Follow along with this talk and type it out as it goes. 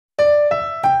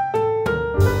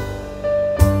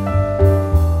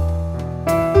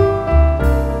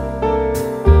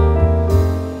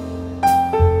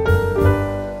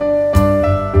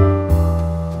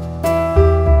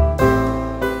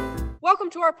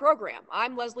program.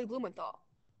 I'm Leslie Blumenthal.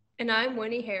 And I'm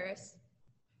Winnie Harris.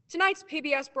 Tonight's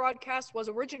PBS broadcast was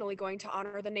originally going to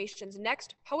honor the nation's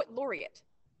next poet laureate.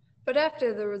 But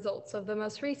after the results of the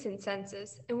most recent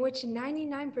census, in which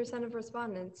 99% of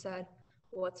respondents said,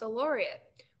 "What's a laureate?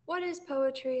 What is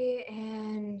poetry?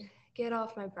 And get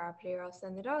off my property or I'll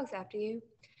send the dogs after you,"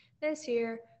 this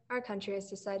year, our country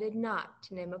has decided not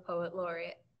to name a poet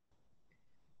laureate.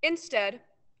 Instead,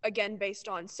 again based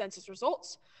on census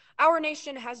results, our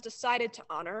nation has decided to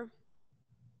honor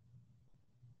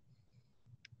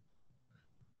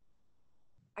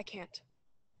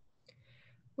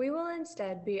We will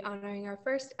instead be honoring our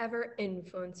first ever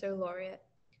influencer laureate,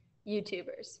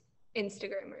 YouTubers,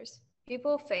 Instagrammers,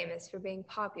 people famous for being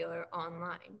popular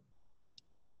online.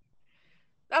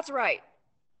 That's right.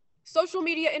 Social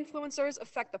media influencers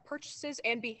affect the purchases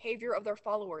and behavior of their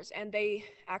followers, and they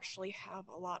actually have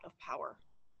a lot of power.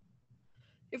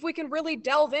 If we can really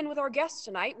delve in with our guests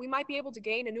tonight, we might be able to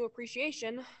gain a new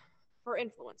appreciation for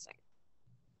influencing.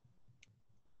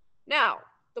 Now,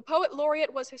 the poet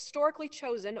laureate was historically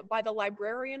chosen by the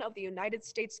Librarian of the United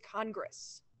States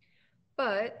Congress.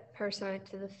 But, pursuant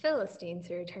to the Philistines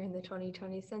who returned the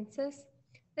 2020 census,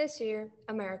 this year,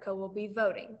 America will be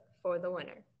voting for the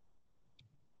winner.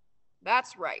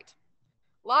 That's right.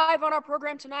 Live on our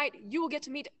program tonight, you will get to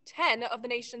meet 10 of the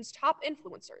nation's top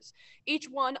influencers, each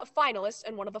one a finalist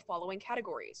in one of the following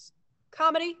categories: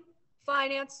 comedy,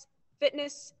 finance,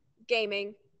 fitness,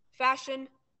 gaming, fashion,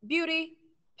 beauty,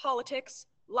 politics,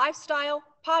 lifestyle,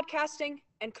 podcasting,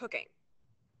 and cooking.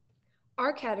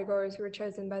 Our categories were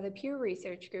chosen by the Pew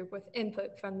Research Group with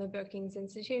input from the Brookings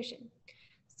Institution.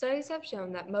 Studies have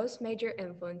shown that most major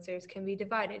influencers can be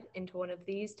divided into one of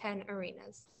these 10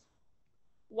 arenas.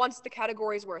 Once the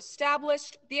categories were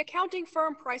established, the accounting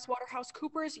firm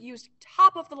PricewaterhouseCoopers used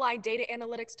top-of-the-line data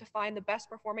analytics to find the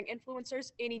best-performing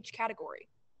influencers in each category.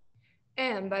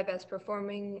 And by best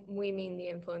performing, we mean the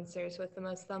influencers with the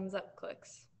most thumbs-up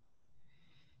clicks.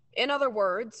 In other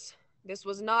words, this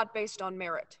was not based on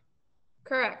merit.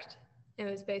 Correct. It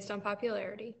was based on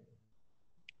popularity.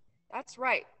 That's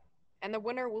right. And the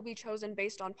winner will be chosen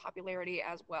based on popularity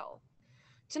as well.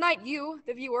 Tonight, you,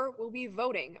 the viewer, will be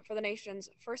voting for the nation's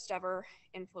first ever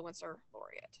influencer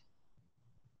laureate.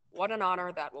 What an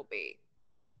honor that will be.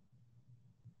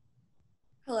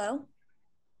 Hello.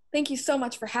 Thank you so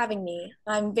much for having me.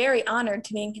 I'm very honored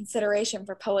to be in consideration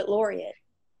for Poet Laureate.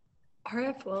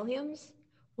 R.F. Williams?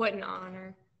 What an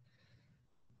honor.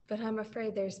 But I'm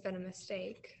afraid there's been a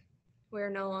mistake. We're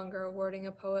no longer awarding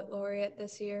a Poet Laureate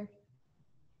this year.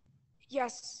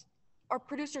 Yes, our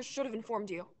producers should have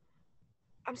informed you.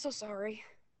 I'm so sorry.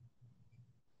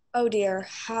 Oh dear,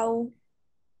 how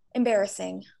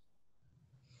embarrassing.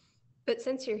 But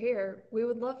since you're here, we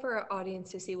would love for our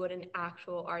audience to see what an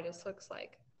actual artist looks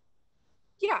like.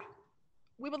 Yeah,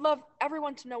 we would love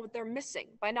everyone to know what they're missing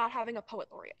by not having a Poet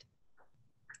Laureate.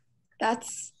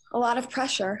 That's a lot of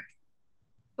pressure.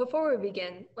 Before we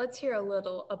begin, let's hear a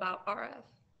little about R.F.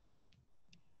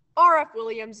 R.F.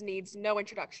 Williams needs no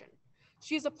introduction.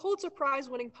 She is a Pulitzer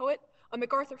Prize-winning poet, a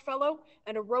MacArthur Fellow,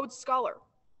 and a Rhodes Scholar.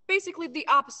 Basically the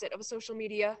opposite of a social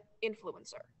media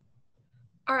influencer.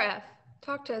 R.F.,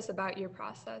 talk to us about your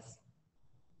process.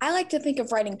 I like to think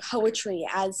of writing poetry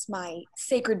as my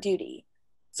sacred duty,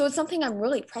 so it's something I'm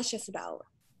really precious about.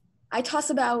 I toss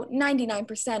about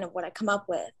 99% of what I come up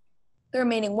with. The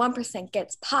remaining 1%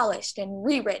 gets polished and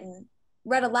rewritten,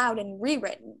 read aloud and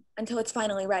rewritten until it's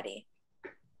finally ready.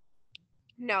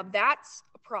 Now that's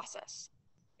a process.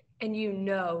 And you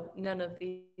know none of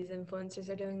these influencers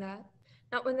are doing that.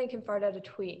 Not when they can fart out a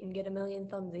tweet and get 1 million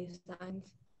thumbsies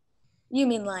signs. You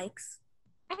mean likes?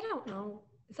 I don't know.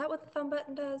 Is that what the thumb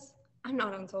button does? I'm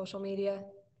not on social media.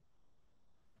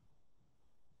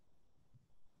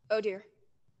 Oh dear.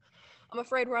 I'm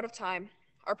afraid we're out of time.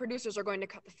 Our producers are going to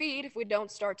cut the feed if we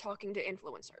don't start talking to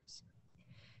influencers.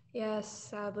 Yes,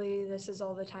 sadly, this is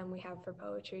all the time we have for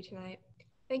poetry tonight.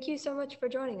 Thank you so much for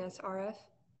joining us, RF.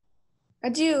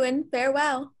 Adieu and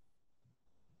farewell.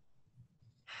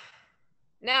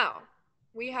 Now,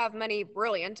 we have many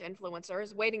brilliant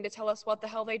influencers waiting to tell us what the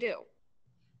hell they do.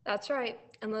 That's right,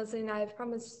 and Leslie and I have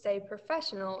promised to stay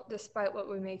professional despite what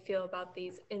we may feel about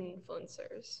these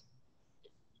influencers.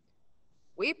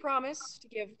 We promise to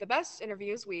give the best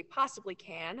interviews we possibly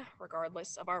can,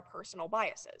 regardless of our personal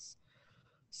biases.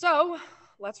 So,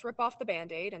 let's rip off the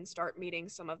Band-Aid and start meeting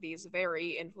some of these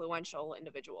very influential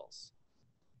individuals.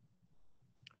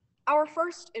 Our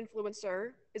first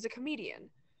influencer is a comedian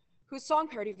whose song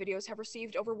parody videos have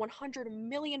received over 100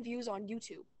 million views on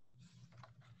YouTube.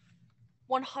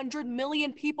 100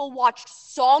 million people watched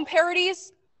song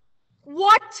parodies?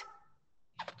 What?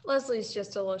 Leslie's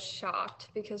just a little shocked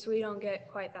because we don't get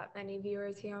quite that many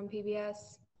viewers here on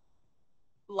PBS.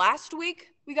 Last week,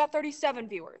 we got 37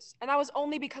 viewers, and that was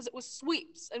only because it was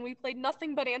sweeps and we played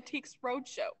nothing but Antiques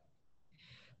Roadshow.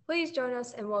 Please join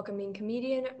us in welcoming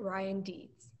comedian Ryan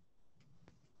Deeds.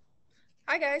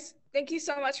 Hi guys, thank you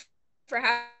so much for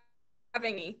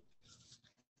having me.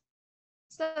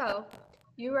 So,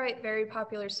 you write very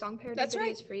popular song parody That's videos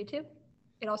right. for YouTube?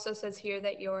 It also says here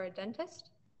that you're a dentist?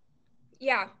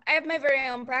 Yeah, I have my very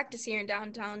own practice here in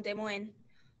downtown Des Moines.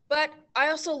 But I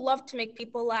also love to make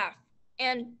people laugh.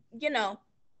 And, you know,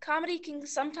 comedy can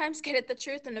sometimes get at the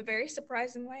truth in a very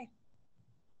surprising way.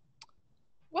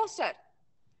 Well said.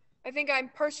 I think I'm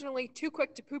personally too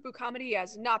quick to poo-poo comedy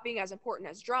as not being as important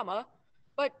as drama,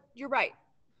 but you're right.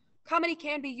 Comedy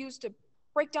can be used to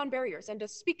break down barriers and to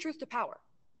speak truth to power.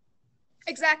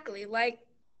 Exactly, like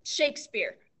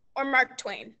Shakespeare or Mark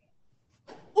Twain.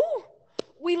 Ooh,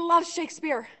 we love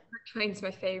Shakespeare. Mark Twain's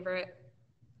my favorite.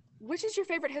 Which is your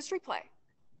favorite history play?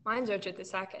 Mine's Richard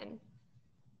II.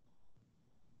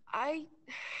 I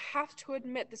have to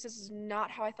admit, this is not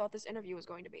how I thought this interview was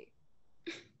going to be.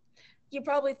 You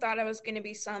probably thought I was going to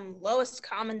be some lowest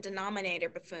common denominator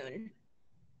buffoon.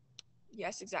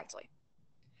 Yes, exactly.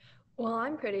 Well,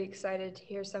 I'm pretty excited to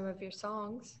hear some of your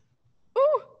songs.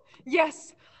 Ooh,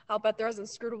 yes. I'll bet they're as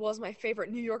inscrutable as my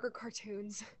favorite New Yorker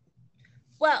cartoons.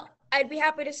 Well, I'd be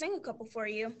happy to sing a couple for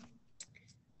you.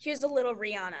 Here's a little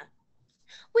Rihanna.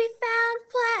 We found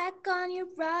plaque on your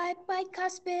right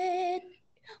bicuspid.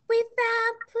 We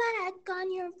found plaque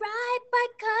on your right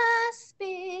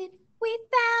bicuspid. We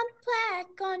found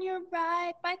plaque on your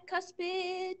right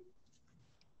bicuspid.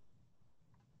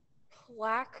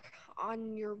 Plaque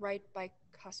on your right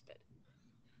bicuspid.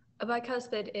 A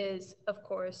bicuspid is, of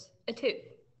course, a tooth,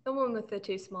 the one with the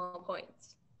two small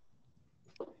points.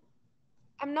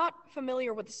 I'm not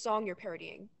familiar with the song you're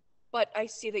parodying, but I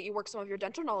see that you work some of your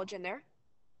dental knowledge in there.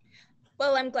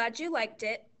 Well, I'm glad you liked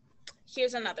it.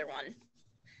 Here's another one.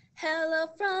 Hello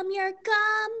from your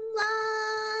gum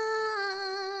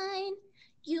line.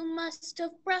 You must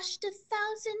have brushed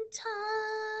 1,000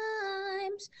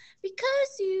 times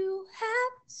because you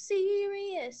have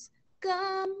serious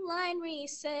gum line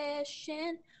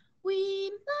recession.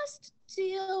 We must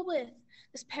deal with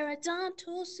this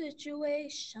periodontal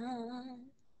situation.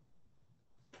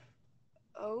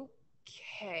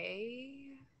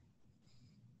 Okay.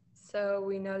 So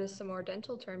we noticed some more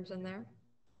dental terms in there.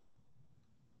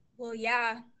 Well,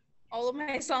 yeah, all of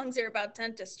my songs are about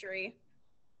dentistry.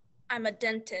 I'm a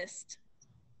dentist.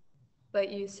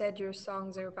 But you said your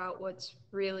songs are about what's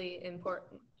really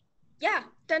important. Yeah,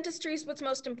 dentistry is what's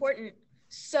most important.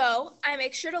 So I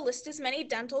make sure to list as many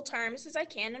dental terms as I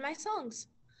can in my songs.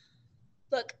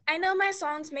 Look, I know my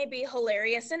songs may be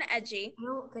hilarious and edgy, I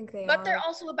don't think they but are. they're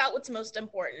also about what's most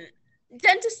important.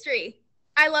 Dentistry.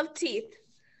 I love teeth.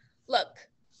 Look,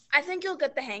 I think you'll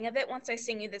get the hang of it once I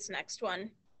sing you this next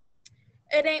one.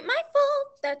 It ain't my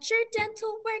fault that your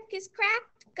dental work is cracked.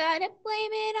 Gotta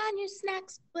blame it on your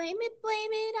snacks. Blame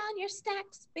it on your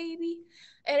snacks, baby.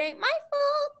 It ain't my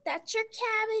fault that your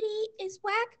cavity is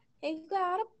whack. You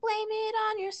gotta blame it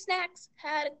on your snacks.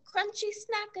 Had a crunchy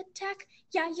snack attack.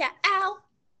 Yeah, yeah, ow.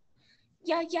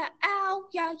 Yeah, yeah, ow.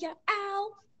 Yeah, yeah,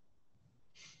 ow.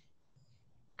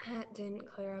 That didn't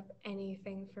clear up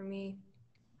anything for me.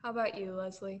 How about you,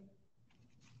 Leslie?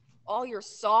 All your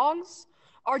songs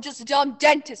are just dumb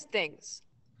dentist things.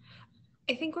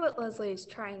 I think what Leslie is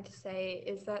trying to say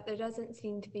is that there doesn't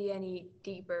seem to be any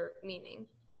deeper meaning.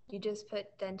 You just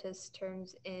put dentist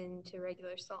terms into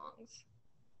regular songs.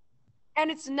 And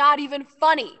it's not even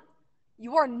funny.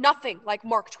 You are nothing like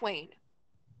Mark Twain.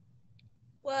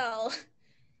 Well,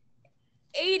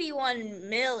 81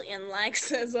 million likes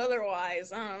says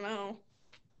otherwise. I don't know.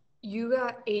 You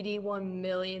got 81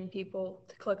 million people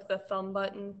to click the thumb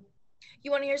button.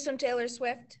 You want to hear some Taylor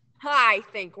Swift? I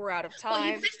think we're out of Well,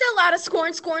 you time. faced a lot of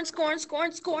scorn,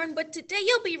 but today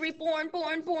you'll be reborn,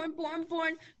 born.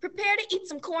 Prepare to eat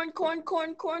some corn.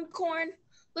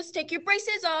 Let's take your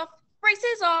braces off.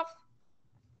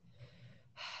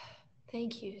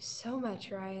 Thank you so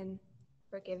much, Ryan,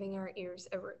 for giving our ears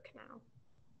a root canal.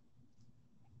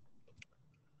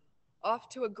 Off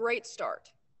to a great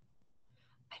start.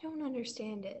 I don't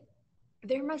understand it.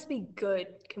 There must be good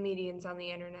comedians on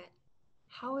the internet.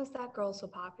 How is that girl so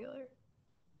popular?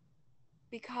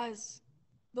 Because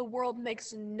the world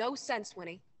makes no sense,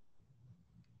 Winnie.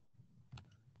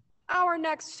 Our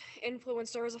next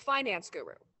influencer is a finance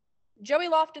guru. Joey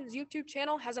Lofton's YouTube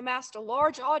channel has amassed a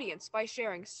large audience by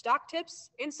sharing stock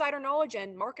tips, insider knowledge,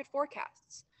 and market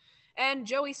forecasts. And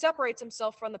Joey separates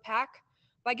himself from the pack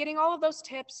by getting all of those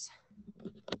tips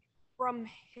from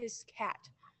his cat.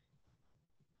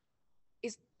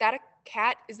 Is that a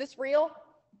cat? Is this real?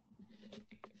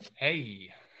 Hey,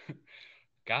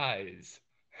 guys.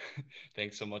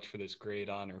 Thanks so much for this great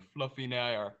honor. Fluffy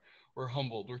and we're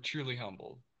humbled. We're truly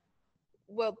humbled.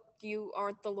 Well, you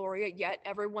aren't the laureate yet.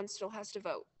 Everyone still has to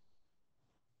vote.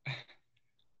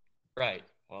 Right.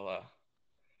 Well,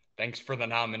 thanks for the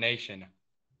nomination.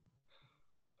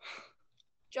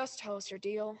 Just tell us your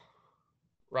deal.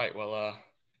 Right. Well,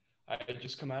 I had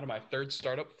just come out of my third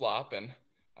startup flop, and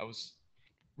I was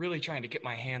really trying to get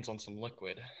my hands on some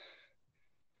liquid.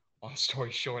 Long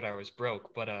story short, I was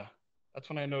broke, but that's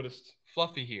when I noticed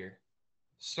Fluffy here,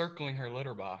 circling her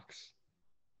litter box.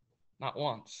 Not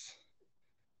once,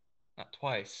 not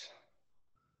twice,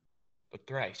 but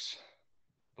thrice,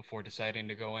 before deciding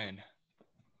to go in.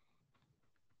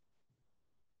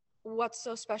 What's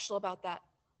so special about that?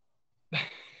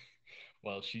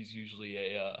 Well, she's usually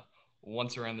a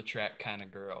once around the track kind of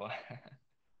girl.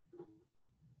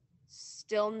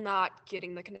 Still not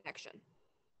getting the connection.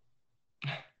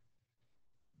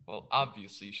 Well,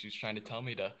 obviously, she was trying to tell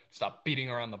me to stop beating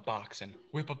around the box and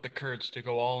whip up the courage to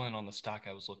go all in on the stock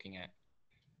I was looking at.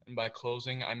 And by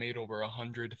closing, I made over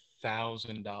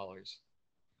 $100,000.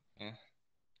 Yeah.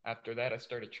 After that, I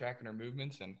started tracking her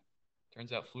movements, and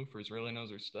turns out Floofers really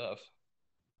knows her stuff.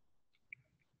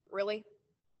 Really?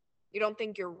 You don't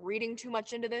think you're reading too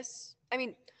much into this? I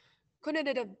mean, couldn't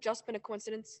it have just been a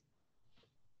coincidence?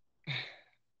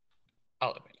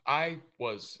 I'll admit, I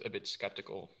was a bit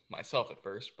skeptical myself at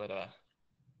first, but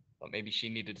thought maybe she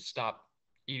needed to stop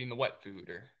eating the wet food,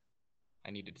 or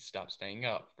I needed to stop staying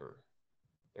up for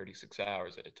 36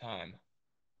 hours at a time.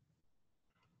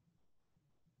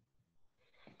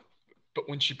 But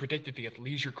when she predicted the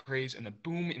athleisure craze and the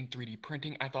boom in 3D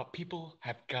printing, I thought people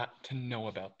have got to know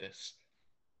about this.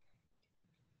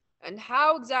 And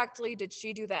how exactly did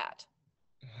she do that?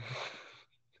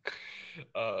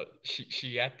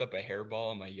 She yacked up a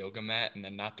hairball on my yoga mat and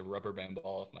then knocked a rubber band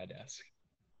ball off my desk.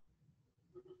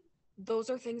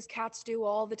 Those are things cats do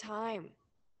all the time.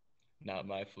 Not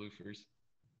my floofers.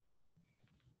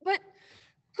 But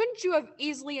couldn't you have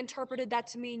easily interpreted that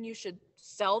to mean you should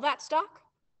sell that stock?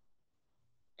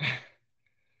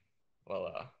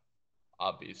 Well,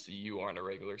 obviously you aren't a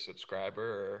regular subscriber,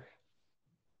 or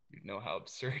you know how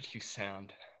absurd you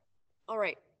sound. All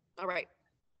right.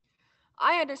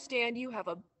 I understand you have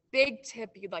a big tip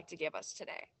you'd like to give us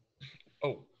today.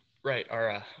 Oh, right,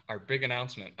 our big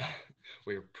announcement.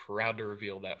 We're proud to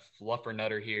reveal that Fluffer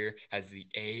Nutter here has the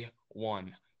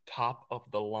A1 top of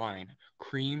the line,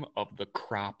 cream of the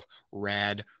crop,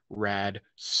 rad,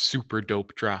 super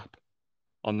dope drop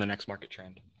on the next market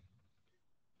trend.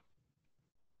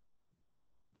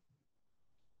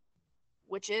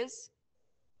 Which is?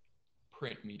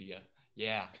 Print media.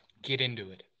 Yeah, get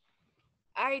into it.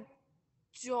 I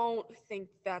don't think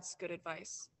that's good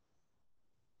advice.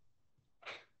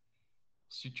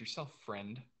 Suit yourself,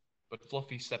 friend. But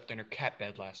Fluffy slept in her cat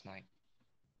bed last night.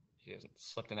 She hasn't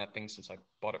slept in that thing since I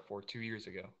bought it for her 2 years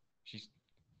ago. She's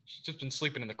just been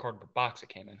sleeping in the cardboard box it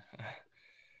came in.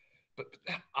 But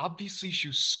obviously she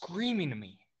was screaming to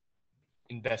me.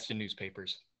 Invest in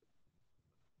newspapers.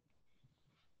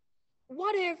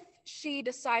 What if she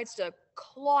decides to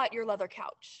claw at your leather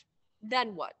couch?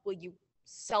 Then what? Will you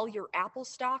sell your Apple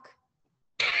stock?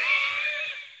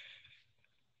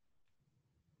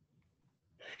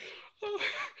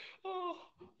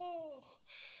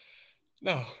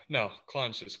 No,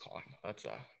 clawing's just clawing. Let's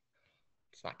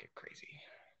not get crazy.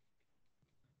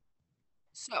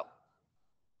 So,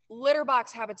 litter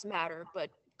box habits matter, but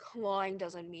clawing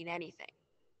doesn't mean anything.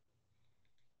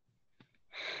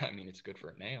 I mean, it's good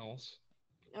for nails.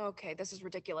 Okay, this is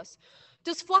ridiculous.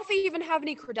 Does Fluffy even have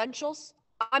any credentials?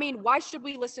 I mean, why should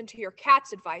we listen to your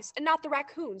cat's advice and not the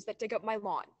raccoons that dig up my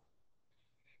lawn?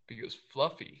 Because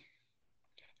Fluffy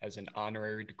has an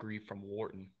honorary degree from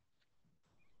Wharton.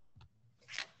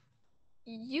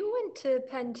 You went to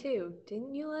Penn too,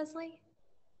 didn't you, Leslie?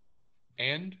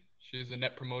 And she has a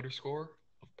net promoter score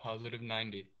of positive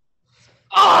 90.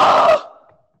 Oh!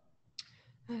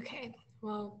 Okay,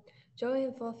 well, Joey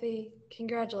and Fluffy,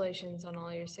 congratulations on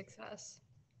all your success.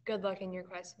 Good luck in your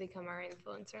quest to become our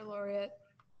influencer laureate.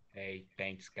 Hey,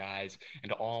 thanks, guys.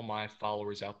 And to all my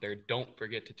followers out there, don't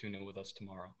forget to tune in with us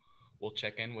tomorrow. We'll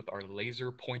check in with our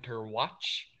laser pointer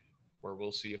watch, where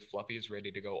we'll see if Fluffy is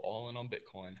ready to go all in on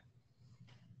Bitcoin.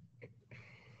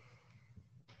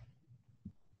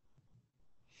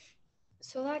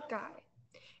 So that guy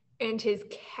and his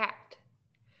cat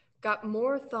got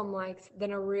more thumb likes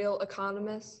than a real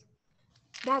economist?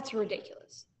 That's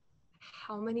ridiculous.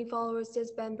 How many followers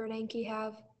does Ben Bernanke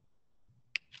have?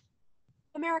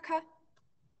 America,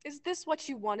 Is this what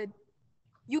you wanted?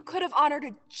 You could have honored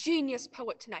a genius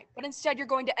poet tonight, but instead you're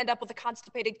going to end up with a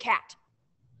constipated cat.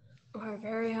 Or our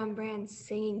very own brand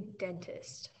singing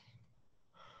dentist.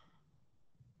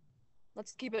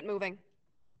 Let's keep it moving.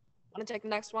 Want to take the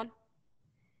next one?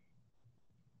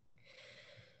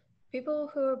 People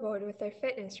who are bored with their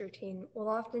fitness routine will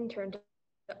often turn to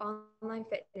online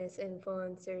fitness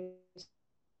influencers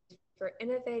for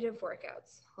innovative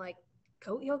workouts like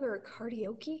goat yoga or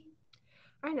karaoke.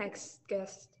 Our next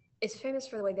guest is famous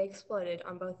for the way they exploded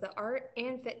on both the art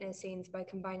and fitness scenes by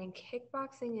combining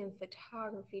kickboxing and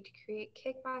photography to create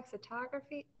kickbox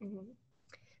photography.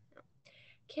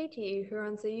 Katie, who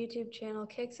runs the YouTube channel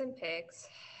Kicks and Pics,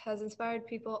 has inspired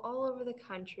people all over the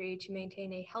country to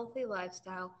maintain a healthy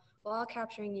lifestyle while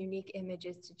capturing unique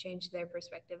images to change their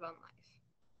perspective on life.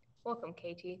 Welcome,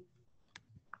 Katie.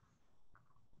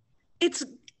 It's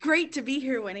great to be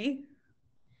here, Winnie.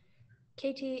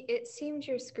 Katie, it seems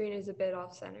your screen is a bit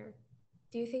off-center.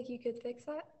 Do you think you could fix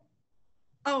that?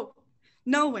 Oh,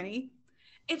 no, Winnie.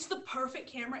 It's the perfect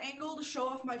camera angle to show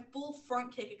off my full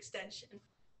front kick extension.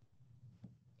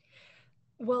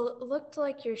 Well, it looked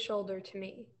like your shoulder to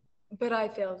me, but I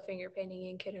failed finger painting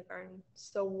in kindergarten,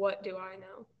 so what do I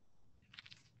know?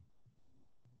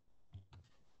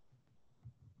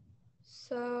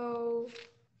 So,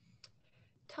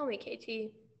 tell me,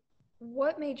 Katie,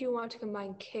 what made you want to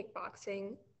combine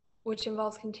kickboxing, which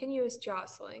involves continuous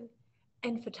jostling,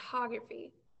 and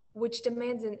photography, which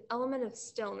demands an element of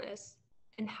stillness,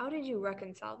 and how did you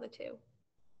reconcile the two?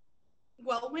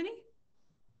 Well, Winnie,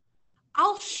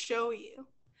 I'll show you.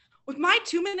 With my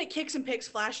 2-minute Kicks and Pics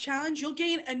flash challenge, you'll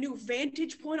gain a new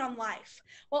vantage point on life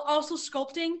while also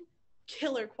sculpting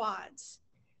killer quads.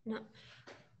 No,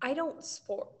 I don't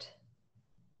sport.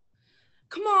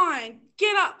 Come on,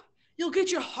 get up. You'll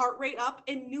get your heart rate up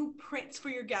and new prints for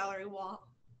your gallery wall.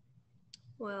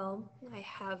 Well, I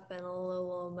have been a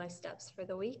little on my steps for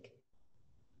the week.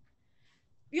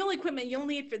 The only equipment you'll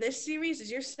need for this series is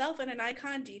yourself and an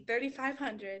Nikon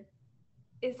D3500.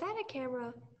 Is that a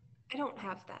camera? I don't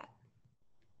have that.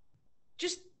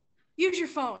 Just use your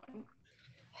phone.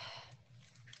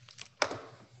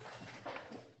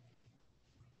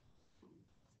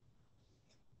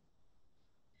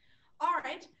 All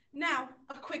right, now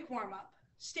a quick warm-up.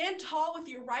 Stand tall with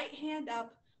your right hand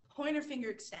up, pointer finger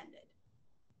extended.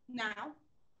 Now,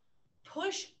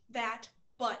 push that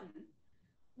button.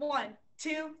 1,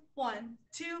 2, 1,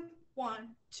 2, 1,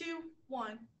 2,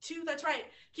 1, 2. That's right.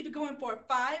 Keep it going for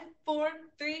 5, 4,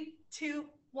 3, 2,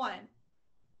 1.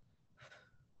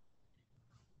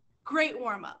 Great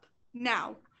warm-up.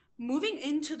 Now, moving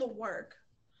into the work,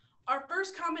 our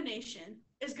first combination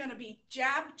is going to be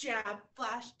jab, jab,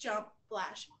 flash, jump,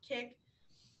 flash, kick.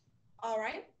 All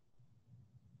right.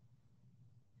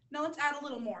 Now let's add a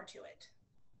little more to it.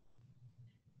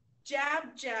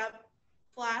 Jab, jab,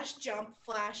 flash, jump,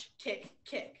 flash, kick,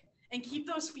 kick. And keep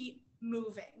those feet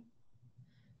moving.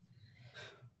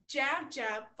 Jab,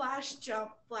 jab, flash,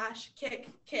 jump, flash, kick,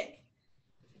 kick.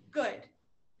 Good.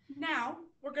 Now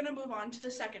we're going to move on to the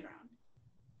second round.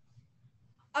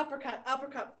 Uppercut,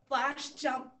 uppercut, flash,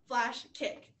 jump, flash,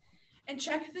 kick. And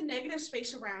check the negative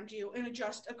space around you and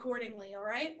adjust accordingly, all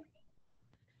right?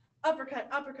 Uppercut,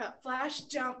 uppercut, flash,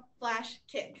 jump, flash,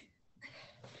 kick.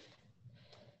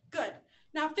 Good.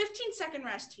 Now 15-second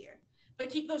rest here, but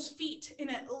keep those feet in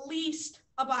at least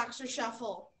a boxer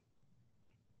shuffle.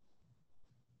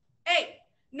 Hey,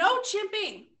 no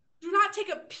chimping. Do not take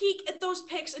a peek at those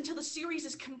pics until the series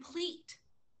is complete.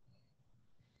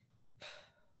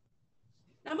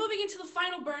 Now moving into the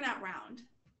final burnout round.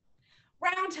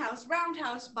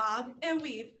 Roundhouse, bob and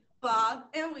weave, bob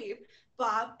and weave,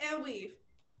 bob and weave.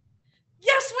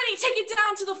 Yes, Winnie, take it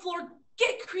down to the floor.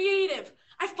 Get creative.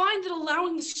 I find that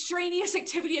allowing the strenuous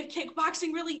activity of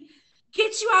kickboxing really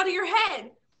gets you out of your head.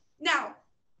 Now,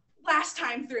 last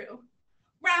time through.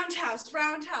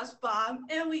 Roundhouse, bob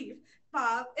and weave,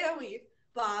 bob and weave,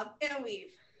 bob and weave.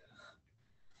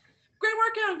 Great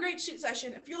workout and great shoot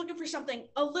session. If you're looking for something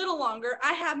a little longer,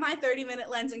 I have my 30-minute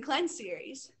Lens and Cleanse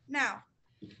series. Now,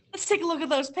 let's take a look at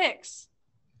those pics.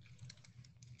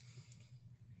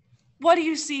 What do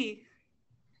you see?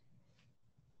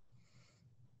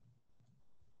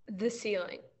 The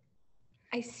ceiling.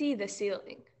 I see the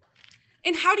ceiling.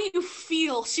 And how do you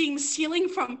feel seeing the ceiling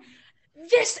from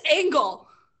this angle?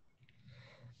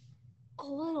 A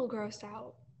little grossed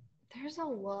out. There's a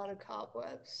lot of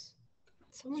cobwebs.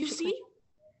 You see?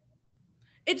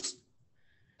 It's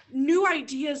new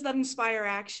ideas that inspire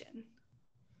action.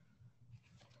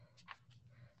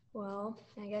 Well,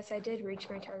 I guess I did reach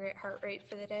my target heart rate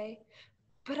for the day,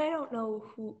 but I don't know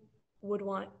who would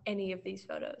want any of these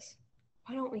photos.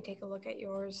 Why don't we take a look at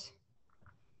yours?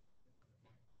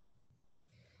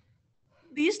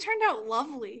 These turned out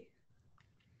lovely.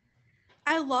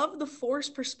 I love the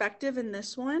forced perspective in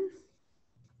this one.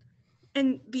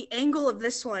 And the angle of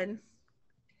this one.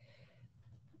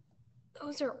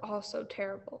 Those are also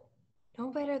terrible. No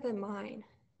better than mine.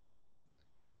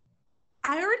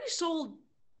 I already sold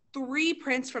 3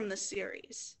 prints from this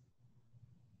series.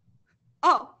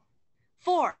 Oh,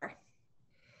 4.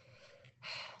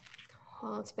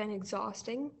 Well, it's been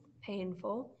exhausting,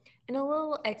 painful, and a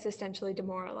little existentially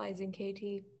demoralizing,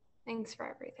 KT. Thanks for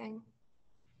everything.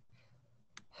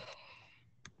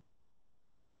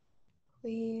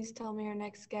 Please tell me our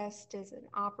next guest is an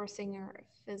opera singer or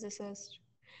a physicist,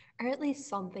 or at least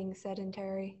something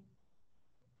sedentary.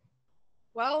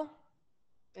 Well,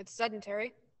 it's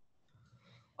sedentary.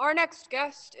 Our next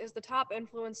guest is the top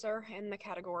influencer in the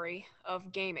category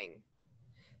of gaming.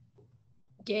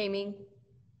 Gaming.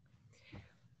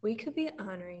 We could be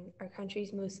honoring our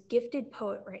country's most gifted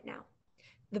poet right now,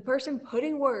 the person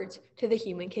putting words to the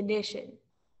human condition.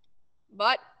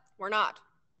 But we're not.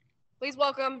 Please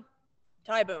welcome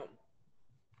Ty Boom.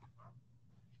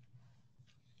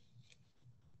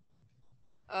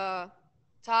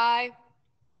 Ty?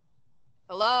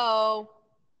 Hello?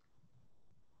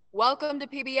 Welcome to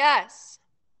PBS.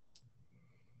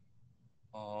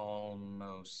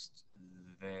 Almost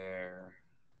there.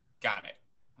 Got it.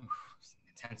 Oof, it's an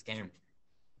intense game.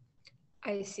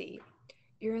 I see.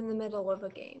 You're in the middle of a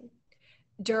game.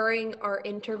 During our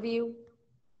interview,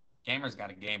 Gamers got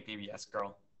a game, PBS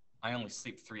girl. I only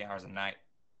sleep 3 hours a night.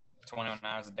 21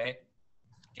 hours a day.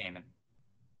 Gaming.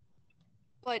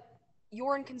 But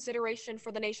you're in consideration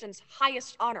for the nation's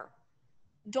highest honor.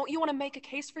 Don't you want to make a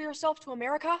case for yourself to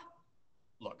America?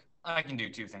 Look, I can do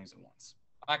 2 things at once.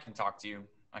 I can talk to you.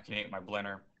 I can eat my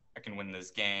blinner. I can win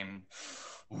this game.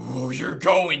 Ooh, you're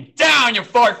going down, you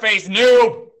fart-faced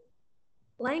noob!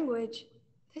 language.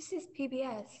 This is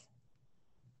PBS.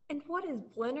 And what is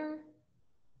Blinner?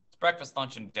 It's breakfast,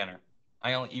 lunch, and dinner.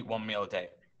 I only eat 1 meal a day.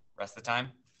 Rest of the time,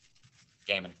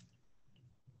 gaming.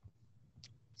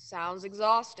 Sounds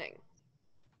exhausting.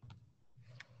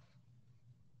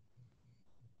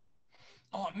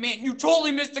 Oh man, you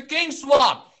totally missed the king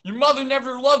swap! Your mother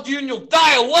never loved you and you'll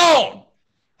die alone!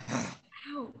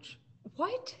 Ouch.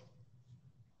 What?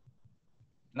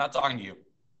 Not talking to you.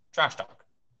 Trash talk.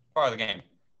 Part of the game.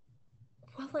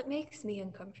 Well, it makes me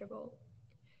uncomfortable.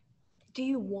 Do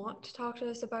you want to talk to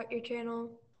us about your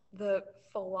channel? The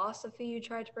philosophy you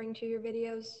try to bring to your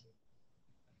videos?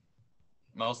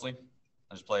 Mostly,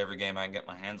 I just play every game I can get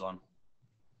my hands on.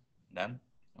 Then,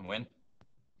 I win.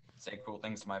 Say cool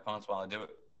things to my opponents while I do it.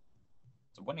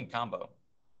 It's a winning combo.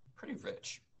 Pretty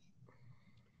rich.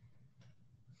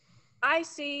 I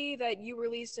see that you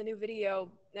release a new video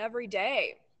every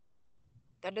day.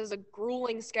 That is a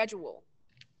grueling schedule.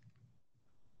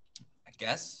 I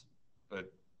guess,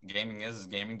 but gaming is as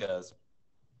gaming does.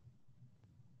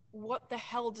 What the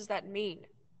hell does that mean?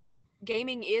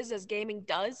 Gaming is as gaming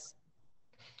does?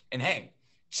 And hey,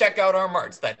 check out our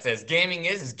merch that says gaming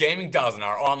is as gaming does in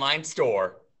our online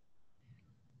store.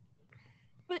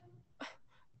 But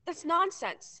that's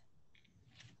nonsense.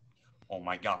 Oh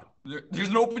my god, there's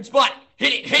an open spot!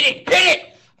 Hit it, hit it,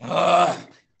 hit it!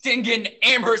 Didn't get into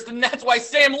Amherst and that's why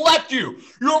Sam left you!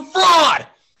 You're a fraud!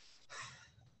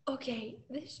 Okay,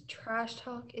 this trash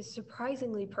talk is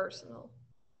surprisingly personal.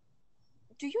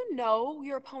 Do you know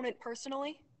your opponent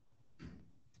personally?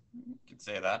 You could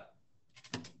say that.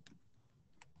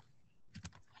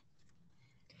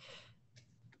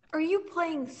 Are you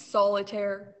playing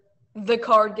Solitaire, the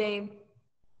card game?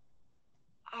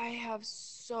 I have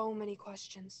so many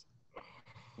questions.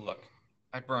 Look,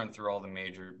 I burned through all the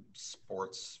major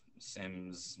sports,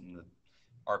 sims, and the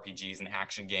RPGs and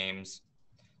action games.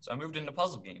 So I moved into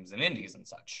puzzle games and indies and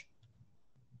such.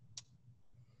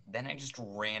 Then I just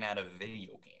ran out of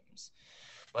video games.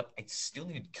 But I still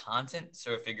needed content,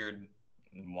 so I figured,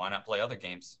 why not play other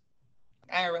games?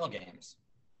 IRL games.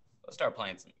 So I started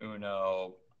playing some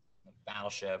Uno,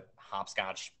 Battleship,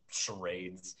 Hopscotch,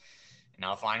 charades. And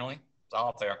now finally, it's all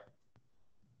up there.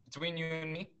 Between you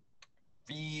and me,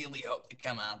 really hope to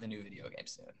come out with a new video game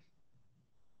soon.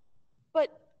 But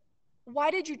why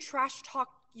did you trash talk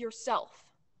yourself?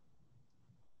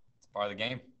 It's part of the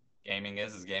game. Gaming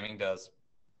is as gaming does.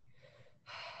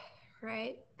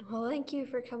 Right. Well, thank you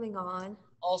for coming on.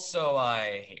 Also,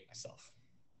 I hate myself.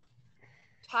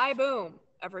 Ty Boom,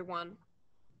 everyone.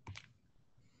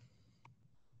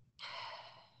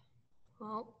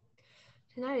 Well,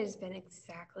 tonight has been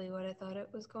exactly what I thought it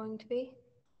was going to be.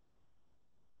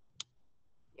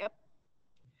 Yep.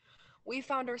 we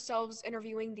found ourselves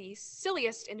interviewing the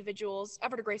silliest individuals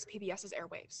ever to grace PBS's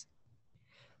airwaves.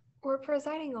 We're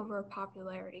presiding over a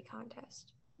popularity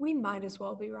contest. We might as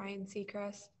well be Ryan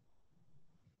Seacrest.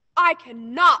 I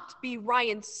cannot be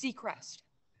Ryan Seacrest.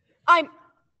 I'm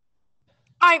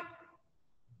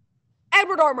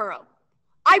Edward R. Murrow.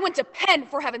 I went to Penn,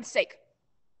 for heaven's sake.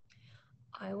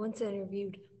 I once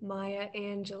interviewed Maya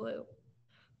Angelou.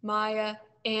 Maya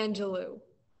Angelou.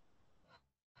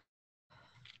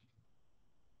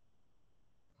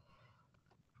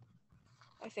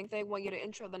 I think they want you to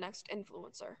intro the next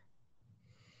influencer.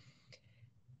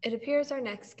 It appears our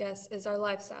next guest is our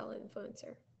lifestyle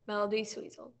influencer, Melody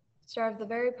Sweezel, star of the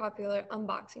very popular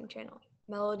unboxing channel,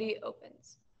 Melody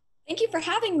Opens. Thank you for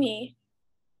having me.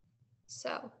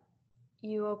 So,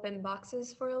 you open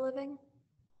boxes for a living?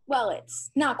 Well, it's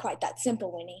not quite that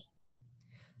simple, Winnie.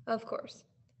 Of course.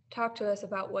 Talk to us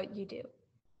about what you do.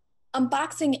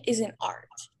 Unboxing isn't art.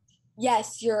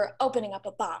 Yes, you're opening up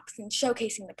a box and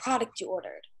showcasing the product you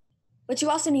ordered, but you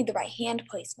also need the right hand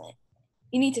placement.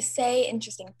 You need to say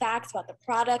interesting facts about the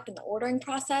product and the ordering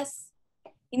process.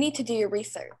 You need to do your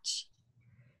research.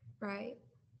 Right.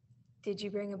 Did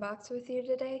you bring a box with you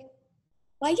today?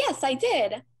 Why, yes, I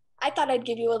did. I thought I'd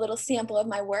give you a little sample of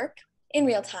my work in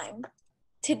real time.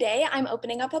 Today, I'm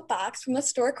opening up a box from the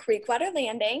store Creekwater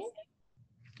Landing.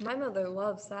 My mother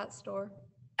loves that store.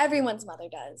 Everyone's mother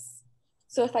does.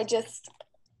 So if I just,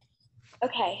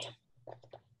 okay,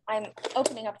 I'm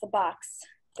opening up the box.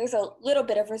 There's a little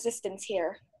bit of resistance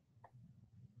here.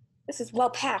 This is well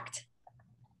packed.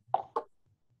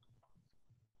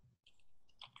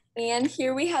 And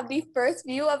here we have the first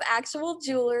view of actual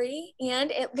jewelry, and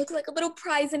it looks like a little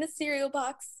prize in a cereal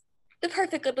box. The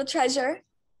perfect little treasure.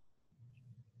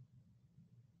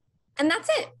 And that's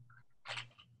it.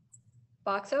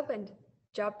 Box opened.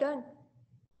 Job done.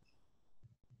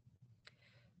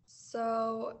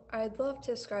 So I'd love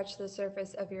to scratch the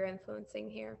surface of your influencing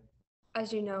here.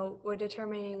 As you know, we're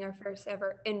determining our first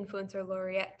ever influencer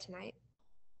laureate tonight.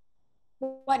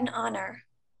 What an honor.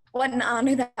 What an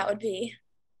honor that would be.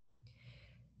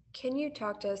 Can you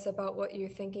talk to us about what you're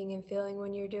thinking and feeling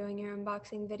when you're doing your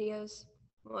unboxing videos?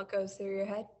 What goes through your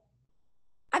head?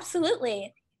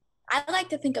 Absolutely. I like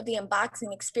to think of the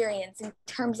unboxing experience in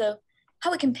terms of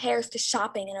how it compares to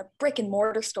shopping in a brick and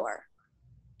mortar store.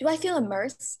 Do I feel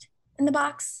immersed in the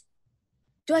box?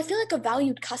 Do I feel like a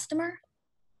valued customer?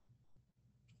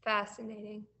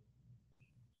 Fascinating.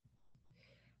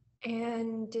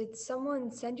 And did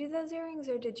someone send you those earrings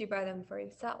or did you buy them for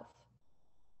yourself?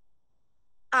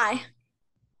 I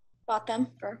bought them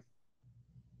for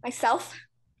myself.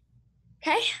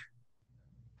 Okay?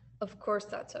 Of course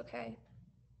that's okay.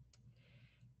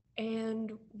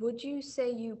 And would you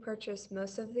say you purchased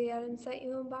most of the items that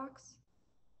you unbox?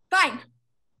 Fine.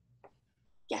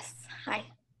 Yes, I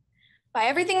buy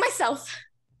everything myself.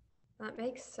 That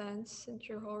makes sense since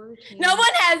your whole routine. No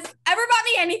one has ever bought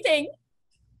me anything.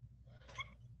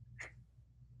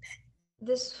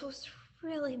 This was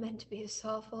really meant to be a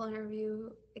softball interview.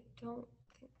 I don't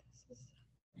think this is...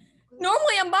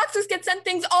 Normally, unboxers get sent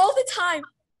things all the time.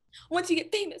 Once you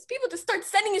get famous, people just start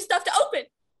sending you stuff to open.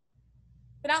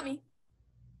 But not me.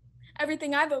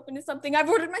 Everything I've opened is something I've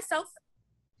ordered myself.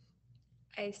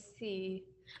 I see.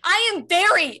 I am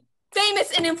very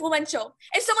famous and influential.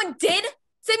 If someone did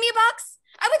send me a box,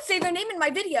 I would say their name in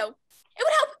my video. It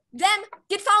would help them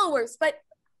get followers, but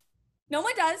no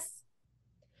one does.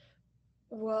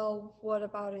 Well, what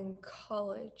about in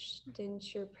college?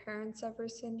 Didn't your parents ever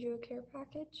send you a care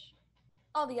package?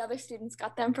 All the other students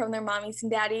got them from their mommies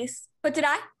and daddies. But did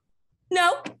I?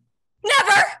 No,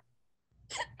 never.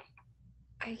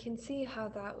 I can see how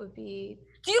that would be.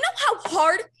 Do you know how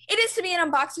hard it is to be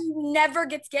an unboxer who never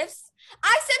gets gifts?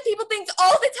 I send people things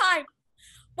all the time.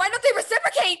 Why don't they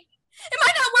reciprocate? Am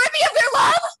I not worthy of their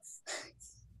love?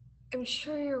 I'm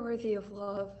sure you're worthy of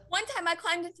love. One time I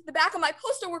climbed into the back of my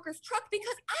postal worker's truck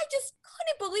because I just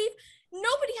couldn't believe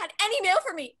nobody had any mail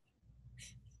for me.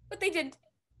 But they didn't.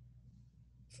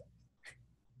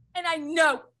 And I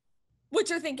know what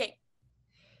you're thinking.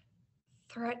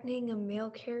 Threatening a mail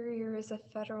carrier is a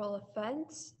federal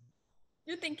offense?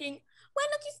 You're thinking, why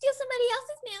don't you steal somebody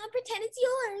else's mail and pretend it's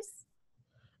yours?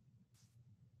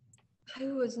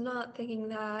 I was not thinking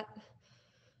that.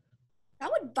 That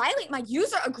would violate my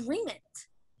user agreement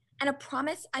and a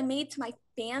promise I made to my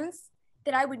fans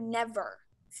that I would never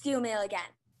steal mail again.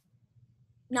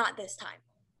 Not this time.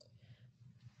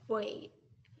 Wait,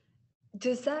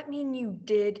 does that mean you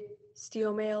did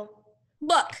steal mail?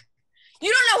 Look,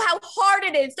 you don't know how hard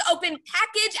it is to open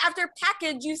package after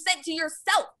package you sent to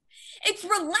yourself. It's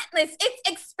relentless. It's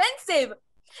expensive.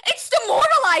 It's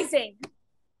demoralizing.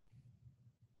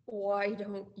 Why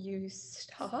don't you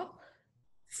stop?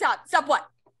 Stop. Stop what?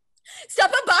 Stop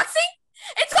unboxing?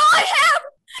 It's all I have!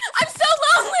 I'm so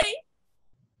lonely!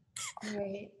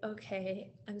 Alright,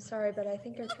 okay. I'm sorry, but I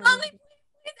think our time Lonely,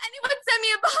 please, anyone send me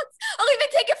a box. I'll even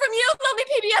take it from you, lonely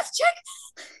PBS chick.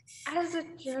 As a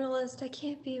journalist, I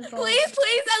can't be involved. Please,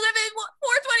 I live in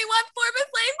 421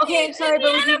 Forbes Lane. Okay, I'm sorry,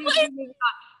 but Indiana, we need to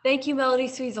Thank you, Melody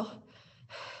Sweezel.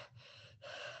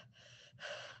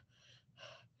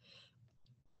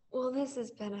 Well, this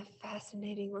has been a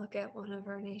fascinating look at one of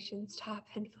our nation's top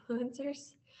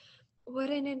influencers. What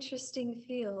an interesting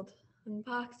field.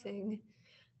 Unboxing.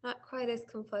 Not quite as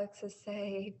complex as,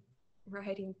 say,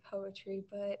 writing poetry,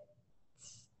 but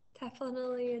it's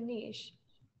definitely a niche.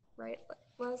 Right,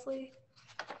 Leslie?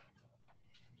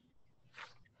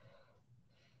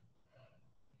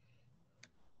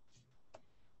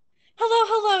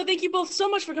 Hello. Thank you both so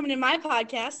much for coming to my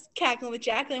podcast, Cackling with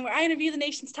Jacqueline, where I interview the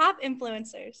nation's top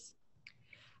influencers.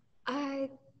 I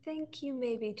think you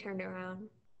may be turned around.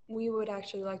 We would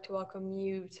actually like to welcome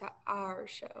you to our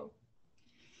show.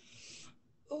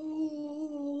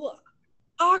 Ooh,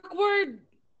 awkward.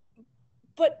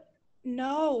 But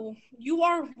no, you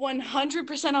are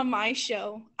 100% on my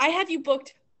show. I have you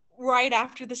booked right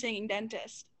after the singing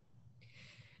dentist.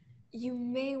 You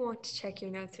may want to check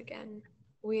your notes again.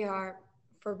 We are,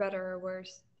 for better or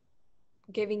worse,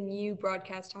 giving you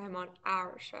broadcast time on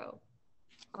our show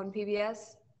on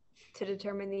PBS to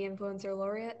determine the influencer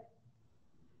laureate.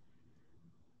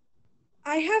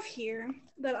 I have here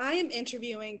that I am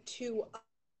interviewing two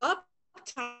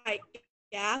uptight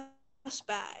gas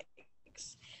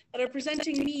bags that are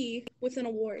presenting me with an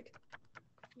award.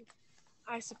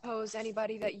 I suppose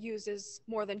anybody that uses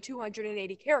more than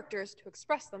 280 characters to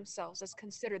express themselves is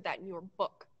considered that in your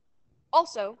book.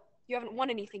 Also, you haven't won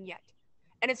anything yet.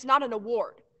 And it's not an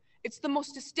award. It's the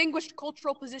most distinguished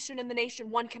cultural position in the nation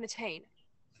one can attain.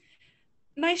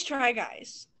 Nice try,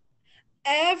 guys.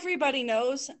 Everybody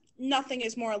knows nothing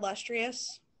is more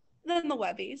illustrious than the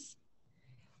Webbies.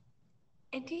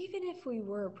 And even if we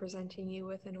were presenting you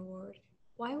with an award,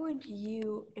 why would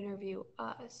you interview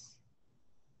us?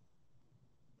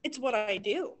 It's what I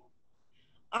do.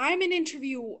 I'm an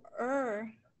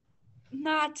interviewer,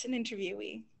 not an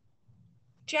interviewee.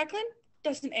 Jacqueline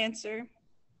doesn't answer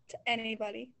to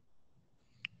anybody.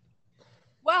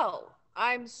 Well,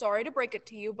 I'm sorry to break it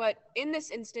to you, but in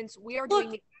this instance, we are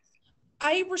doing the...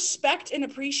 I respect and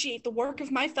appreciate the work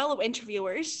of my fellow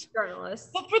interviewers. Journalists.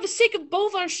 But for the sake of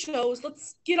both our shows,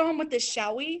 let's get on with this,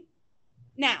 shall we?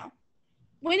 Now,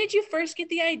 when did you first get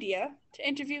the idea to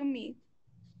interview me?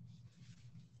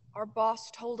 Our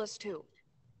boss told us to.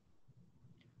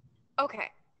 Okay,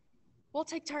 we'll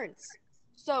take turns.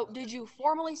 So, did you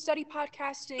formally study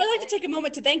podcasting? I'd like to take a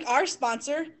moment to thank our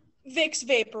sponsor, Vicks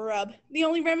Vapor Rub, the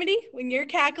only remedy when your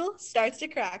cackle starts to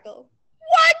crackle.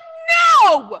 What?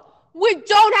 No! We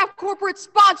don't have corporate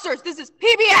sponsors. This is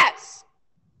PBS.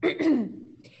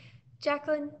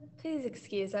 Jacqueline, please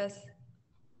excuse us.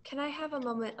 Can I have a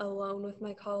moment alone with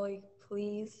my colleague,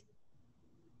 please?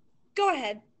 Go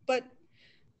ahead, but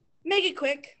make it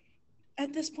quick.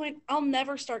 At this point, I'll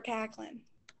never start cackling.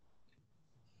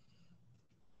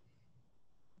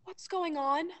 What's going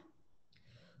on?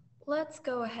 Let's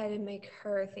go ahead and make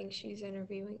her think she's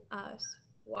interviewing us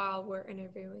while we're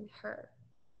interviewing her.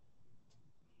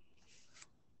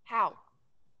 How?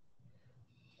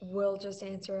 We'll just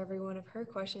answer every one of her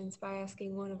questions by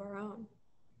asking one of our own.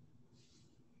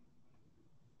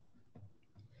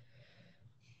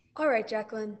 All right,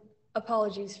 Jacqueline.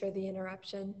 Apologies for the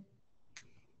interruption.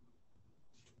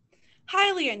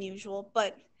 Highly unusual,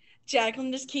 but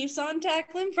Jacqueline just keeps on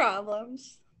tackling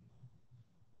problems.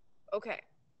 Okay.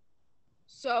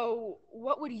 So,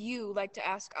 what would you like to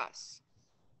ask us?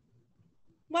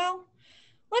 Well,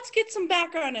 let's get some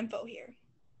background info here.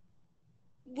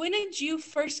 When did you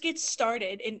first get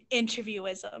started in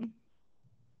interviewism?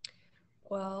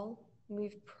 Well,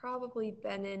 we've probably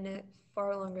been in it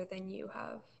far longer than you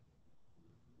have.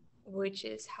 Which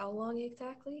is how long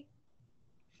exactly?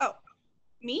 Oh,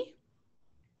 me?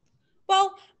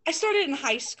 Well, I started in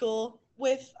high school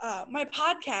with my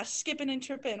podcast, Skippin' and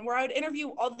Trippin', where I would interview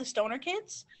all the stoner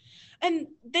kids. And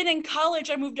then in college,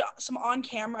 I moved to some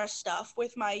on-camera stuff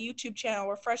with my YouTube channel,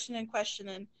 Refreshing and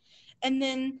Questioning. And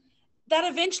then that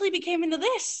eventually became into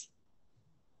this.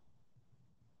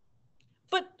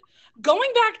 But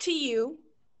going back to you,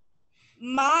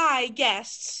 my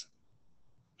guests,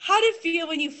 how did it feel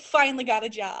when you finally got a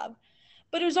job?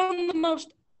 But it was on the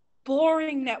most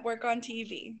boring network on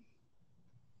TV.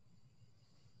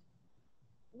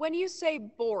 When you say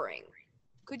boring,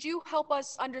 could you help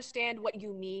us understand what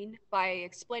you mean by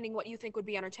explaining what you think would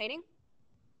be entertaining?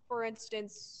 For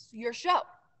instance, your show.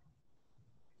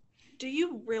 Do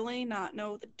you really not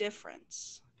know the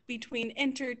difference between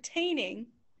entertaining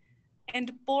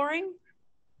and boring?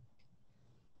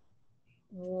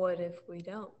 What if we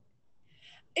don't?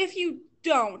 If you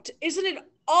don't, isn't it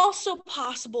also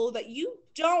possible that you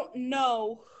don't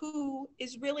know who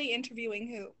is really interviewing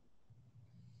who?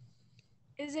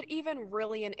 Is it even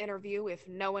really an interview if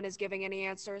no one is giving any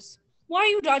answers? Why are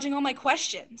you dodging all my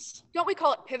questions? Don't we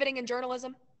call it pivoting in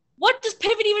journalism? What does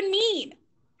pivot even mean?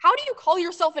 How do you call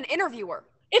yourself an interviewer?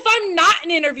 If I'm not an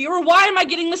interviewer, why am I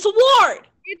getting this award?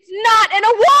 It's not an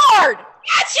award!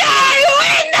 Gotcha! I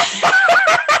win!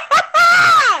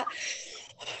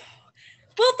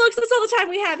 Well, folks, that's all the time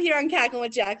we have here on Cackling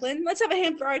with Jacqueline. Let's have a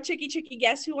hand for our tricky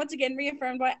guest who once again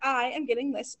reaffirmed why I am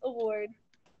getting this award.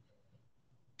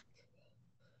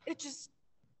 It just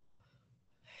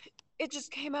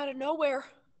came out of nowhere.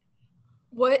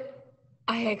 What?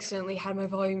 I accidentally had my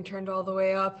volume turned all the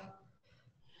way up.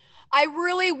 I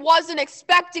really wasn't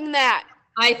expecting that.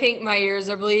 I think my ears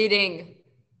are bleeding.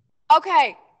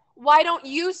 Okay, why don't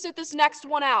you sit this next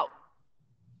one out?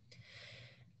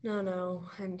 No,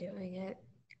 I'm doing it.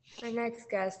 Our next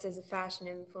guest is a fashion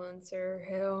influencer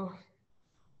who...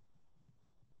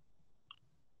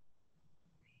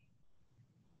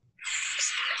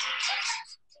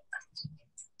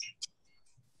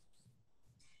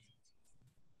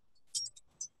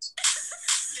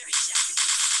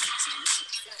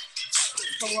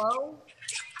 Hello?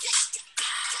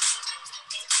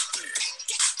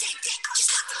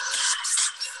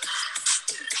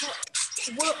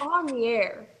 We're on the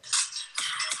air.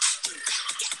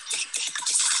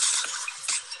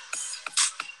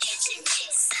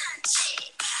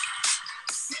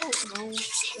 I don't know.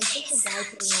 It's just a guy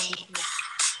putting on the mic.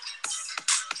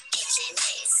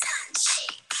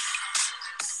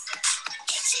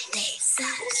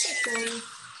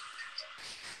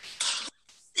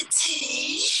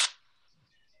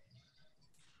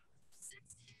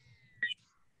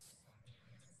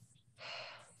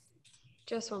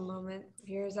 Just one moment.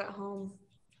 Viewers at home,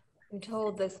 I'm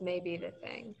told this may be the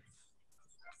thing.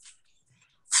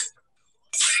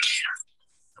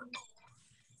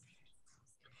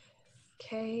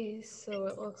 Okay, so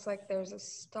it looks like there's a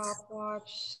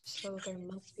stopwatch, so there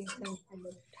must be some kind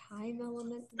of time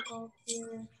element involved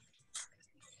here.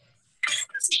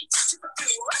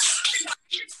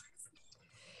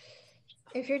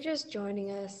 If you're just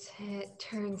joining us, it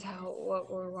turns out what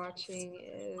we're watching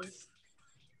is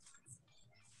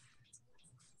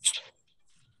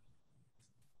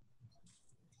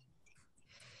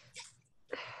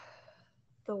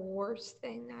the worst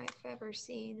thing I've ever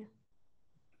seen.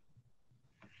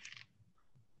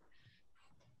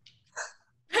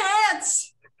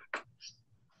 Pants!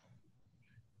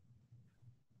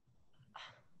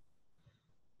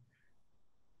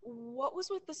 What was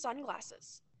with the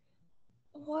sunglasses?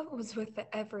 What was with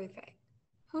the everything?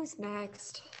 Who's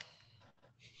next?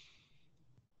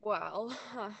 Well,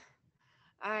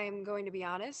 I'm going to be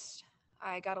honest.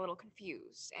 I got a little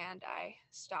confused and I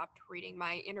stopped reading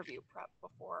my interview prep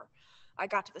before I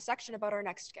got to the section about our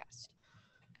next guest.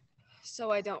 So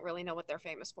I don't really know what they're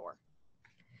famous for.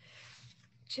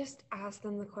 Just ask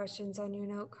them the questions on your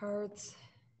note cards.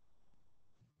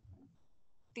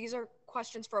 These are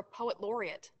questions for a poet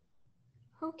laureate.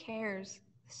 Who cares?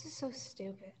 This is so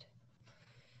stupid.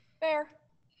 Fair.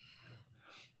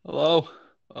 Hello.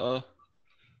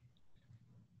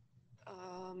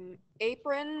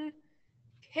 Apron,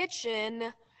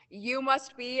 kitchen, you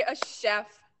must be a chef.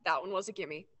 That one was a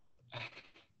gimme.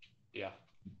 Yeah.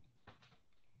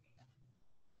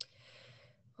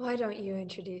 Why don't you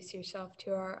introduce yourself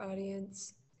to our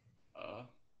audience? All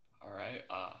right.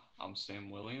 I'm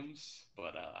Sam Williams,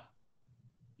 but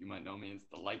you might know me as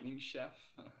the Lightning Chef.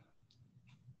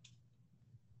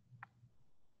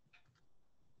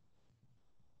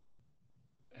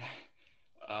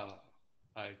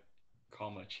 I call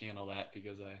my channel that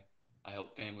because I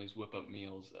help families whip up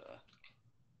meals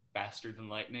faster than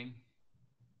lightning.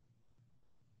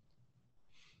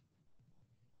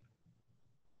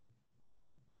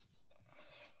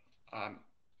 I'm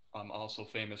also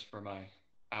famous for my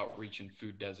outreach in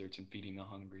food deserts and feeding the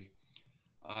hungry.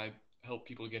 I help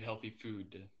people get healthy food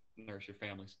to nourish their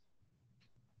families.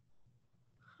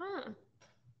 Huh.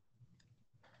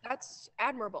 That's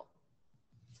admirable.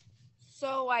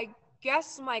 So I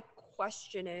guess my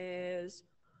question is,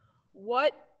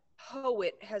 what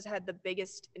poet has had the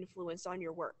biggest influence on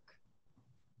your work?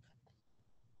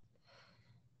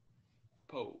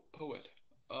 Poet.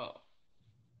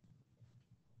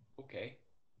 Okay.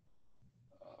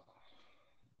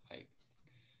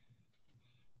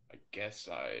 I guess guess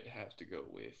I'd have to go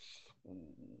with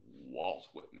Walt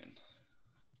Whitman.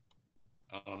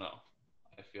 I don't know.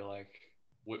 I feel like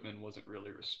Whitman wasn't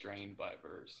really restrained by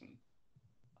verse, and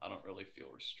I don't really feel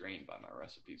restrained by my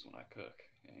recipes when I cook.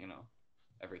 You know,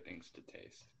 everything's to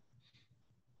taste.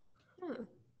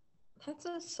 That's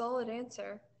a solid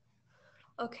answer.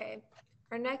 Okay,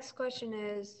 our next question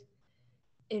is,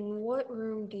 in what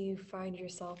room do you find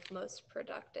yourself most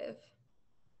productive?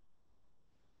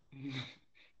 The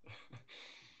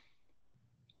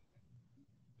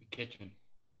kitchen.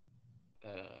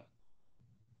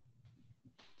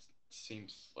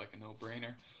 Seems like a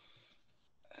no-brainer.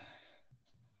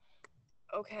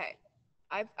 Okay,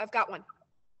 I've got one.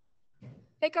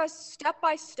 Take us step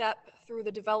by step through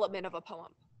the development of a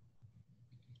poem.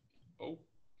 Oh.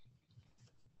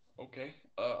 Okay.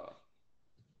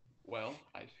 Well,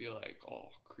 I feel like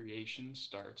all creation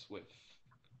starts with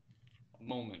a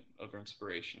moment of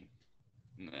inspiration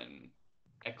and then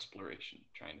exploration,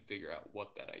 trying to figure out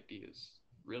what that idea is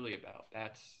really about.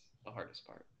 That's the hardest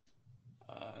part.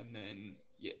 And then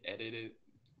you edit it,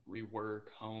 rework,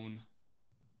 hone,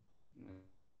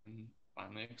 and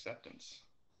finally acceptance.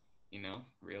 You know,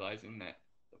 realizing that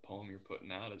the poem you're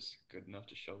putting out is good enough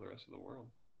to show the rest of the world.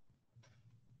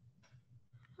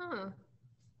 Huh.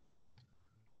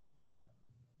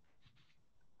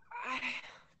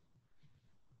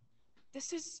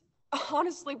 This is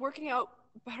honestly working out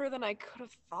better than I could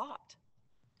have thought.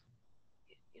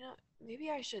 You know, maybe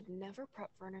I should never prep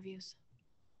for interviews.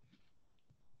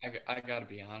 I gotta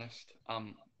be honest.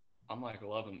 I'm like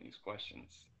loving these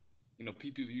questions. You know,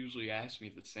 people usually ask me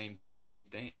the same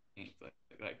thing,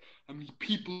 like how many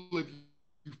people have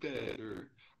you fed,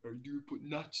 or do you put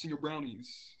nuts in your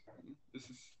brownies? This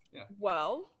is yeah.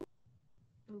 Well,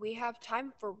 we have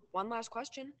time for one last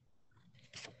question.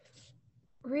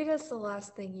 Read us the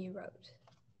last thing you wrote.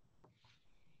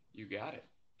 You got it.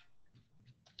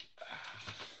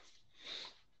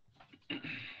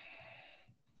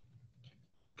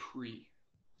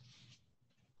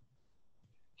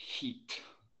 Heat.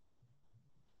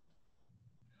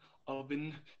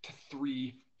 Oven to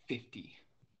 350.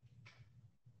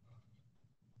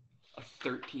 A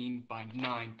 13 by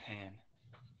 9 pan.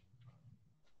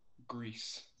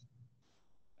 Grease.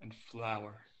 And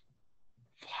flour.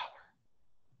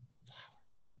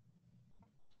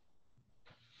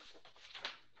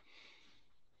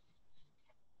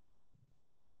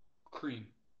 Cream.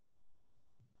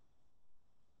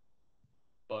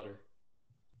 Butter.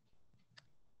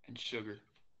 And sugar.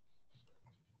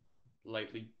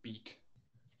 Lightly beat.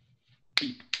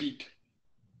 Beat.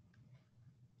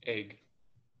 Egg.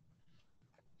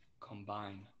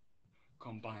 Combine.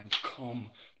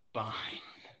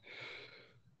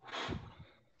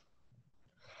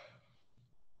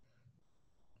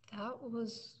 That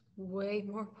was way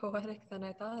more poetic than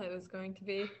I thought it was going to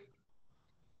be.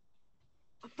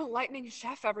 The lightning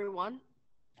chef, everyone.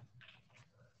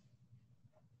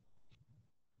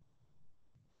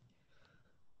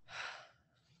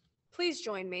 Please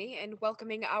join me in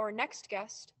welcoming our next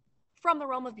guest from the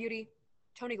realm of beauty,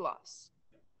 Tony Gloss.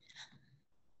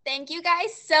 Thank you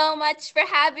guys so much for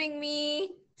having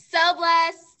me. So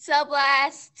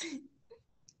blessed.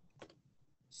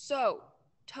 So,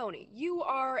 Tony, you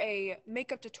are a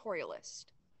makeup tutorialist.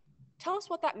 Tell us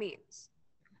what that means.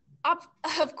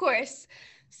 Of course.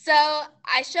 So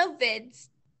I show vids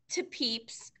to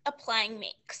peeps applying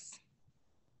makes.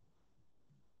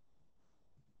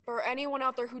 For anyone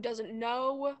out there who doesn't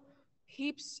know,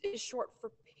 peeps is short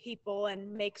for people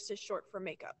and makes is short for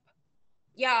makeup.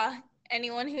 Yeah,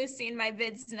 anyone who's seen my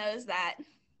vids knows that.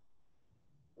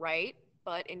 Right?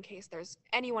 But in case there's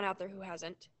anyone out there who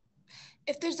hasn't.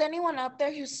 If there's anyone out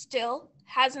there who still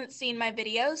hasn't seen my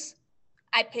videos,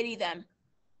 I pity them.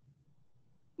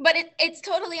 But it's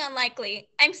totally unlikely.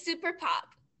 I'm super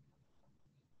pop.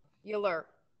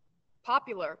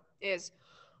 Popular is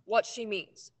what she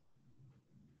means.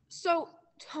 So,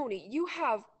 Tony, you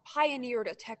have pioneered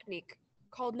a technique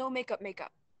called no makeup.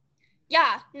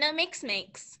 Yeah, no makes.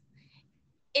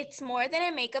 It's more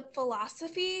than a makeup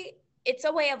philosophy, it's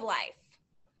a way of life.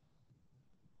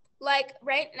 Like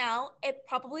right now, it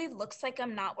probably looks like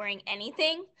I'm not wearing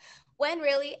anything, when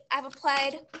really I've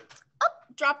applied,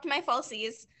 dropped my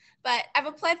falsies, but I've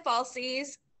applied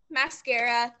falsies,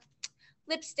 mascara,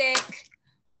 lipstick,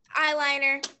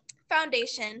 eyeliner,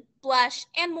 foundation, blush,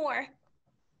 and more.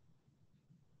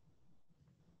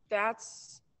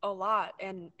 That's a lot,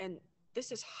 and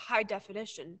this is high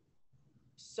definition.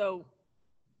 So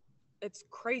it's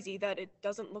crazy that it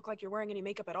doesn't look like you're wearing any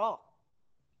makeup at all.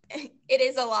 It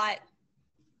is a lot.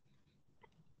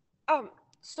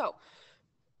 So,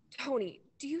 Tony,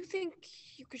 do you think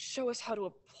you could show us how to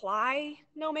apply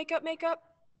no makeup makeup?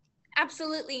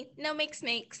 Absolutely. No makes.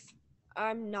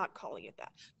 I'm not calling it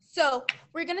that. So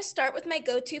we're going to start with my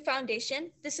go-to foundation.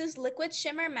 This is Liquid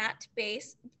Shimmer Matte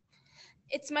Base.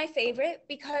 It's my favorite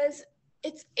because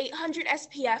it's 800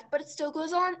 SPF, but it still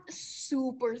goes on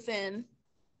super thin.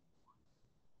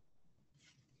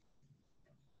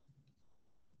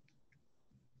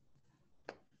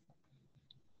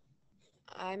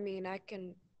 I mean, I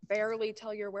can barely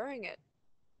tell you're wearing it.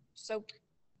 So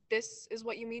this is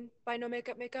what you mean by no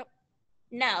makeup makeup?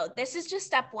 No, this is just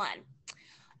step 1.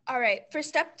 All right, for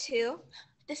step 2,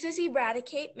 this is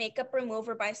Eradicate Makeup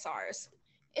Remover by SARS.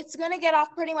 It's going to get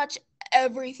off pretty much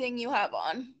everything you have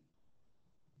on.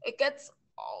 It gets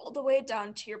all the way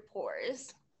down to your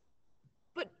pores.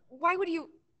 But why would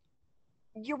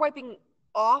you're wiping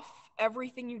off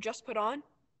everything you just put on?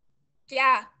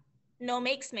 Yeah, no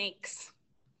makes.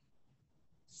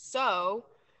 So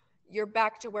you're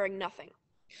back to wearing nothing.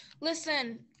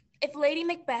 Listen, if Lady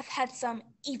Macbeth had some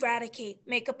Eradicate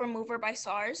Makeup Remover by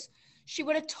SARS, she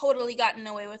would have totally gotten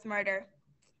away with murder.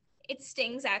 It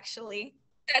stings, actually.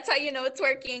 That's how you know it's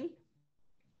working.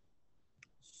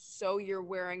 So you're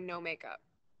wearing no makeup?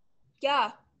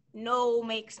 Yeah, no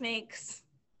makes.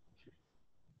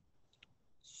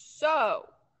 So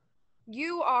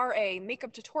you are a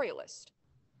makeup tutorialist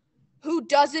who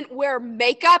doesn't wear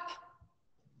makeup?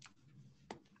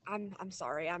 I'm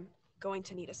sorry, I'm going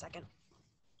to need a second.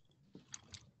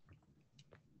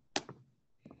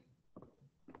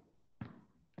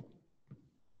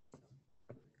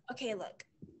 Okay, look,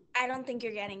 I don't think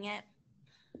you're getting it.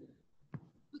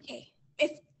 Okay,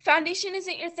 if foundation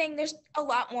isn't your thing, there's a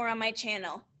lot more on my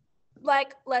channel.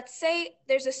 Like, let's say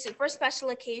there's a super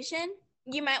special occasion,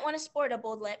 you might want to sport a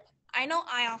bold lip. I know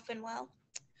I often will.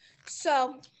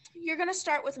 So, you're gonna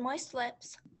start with moist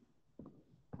lips.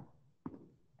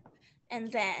 And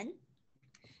then,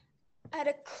 add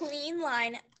a clean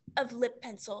line of lip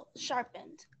pencil,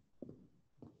 sharpened.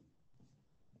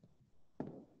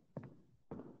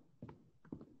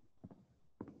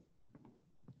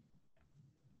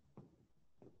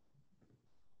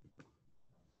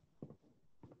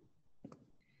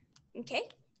 Okay,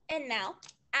 and now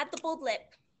add the bold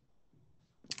lip.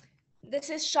 This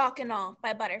is Shock and Awe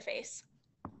by Butterface.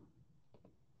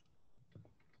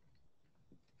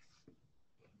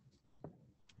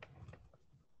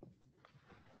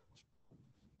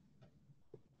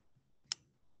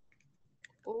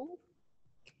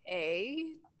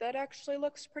 Okay, that actually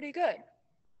looks pretty good.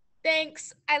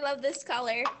 Thanks, I love this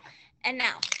color. And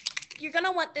now, you're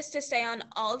gonna want this to stay on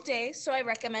all day, so I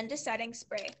recommend a setting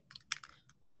spray.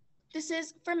 This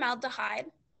is formaldehyde.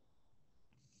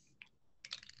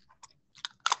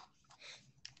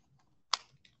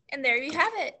 And there you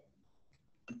have it.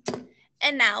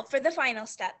 And now for the final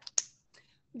step.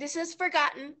 This is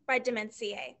Forgotten by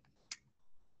Demencier.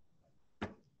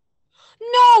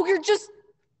 No, you're just...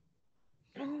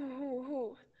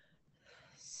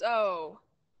 So,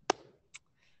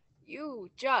 you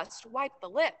just wiped the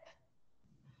lip.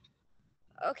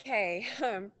 Okay,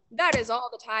 that is all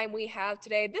the time we have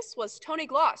today. This was Tony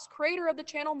Gloss, creator of the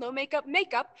channel No Makeup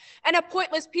Makeup, and a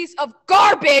pointless piece of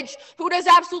garbage who does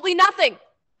absolutely nothing.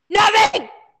 Nothing!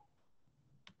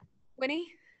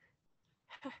 Winnie,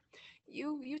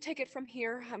 you take it from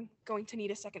here. I'm going to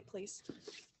need a second, please.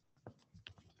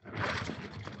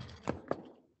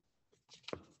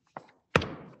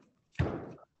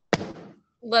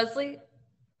 Leslie?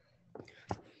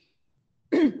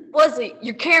 Leslie,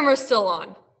 your camera's still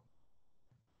on.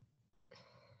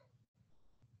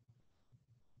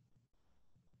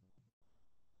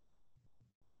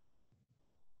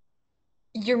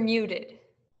 You're muted.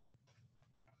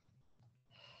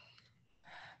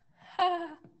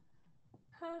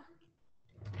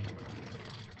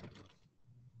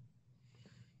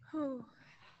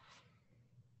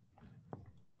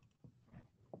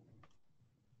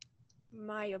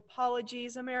 My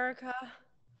apologies, America.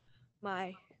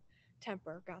 My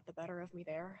temper got the better of me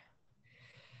there.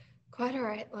 Quite all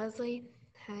right, Leslie.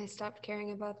 I stopped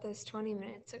caring about this 20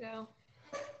 minutes ago.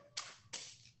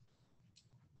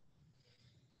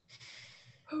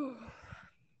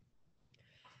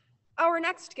 Our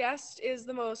next guest is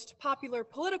the most popular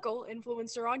political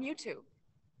influencer on YouTube.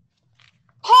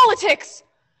 Politics!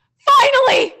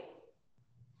 Finally!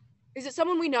 Is it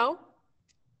someone we know?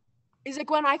 Is it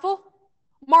Gwen Eiffel?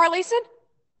 Mara Layson?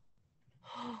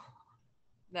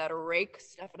 That rake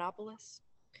Stephanopoulos?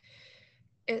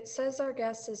 It says our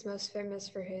guest is most famous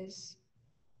for his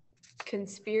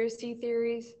conspiracy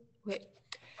theories. Wait,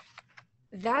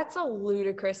 that's a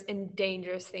ludicrous and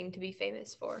dangerous thing to be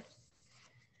famous for.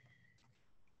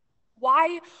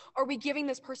 Why are we giving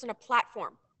this person a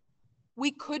platform? We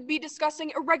could be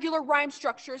discussing irregular rhyme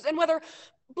structures and whether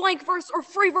blank verse or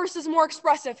free verse is more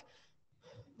expressive.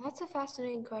 That's a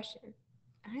fascinating question.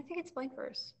 And I think it's blank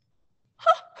verse.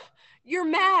 You're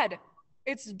mad.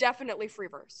 It's definitely free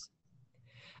verse.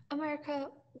 America,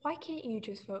 why can't you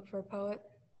just vote for a poet?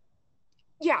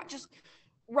 Yeah, just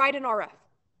write an RF.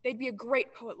 They'd be a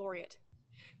great poet laureate.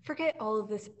 Forget all of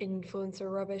this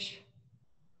influencer rubbish.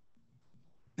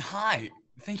 Hi,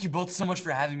 thank you both so much for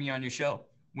having me on your show.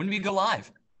 When do we go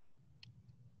live?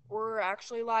 We're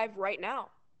actually live right now.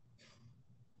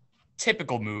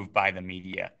 Typical move by the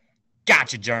media.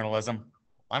 Gotcha, journalism.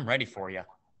 I'm ready for you.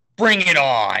 Bring it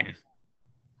on!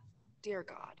 Dear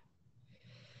God.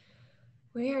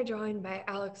 We are joined by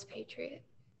Alex Patriot,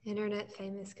 internet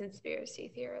famous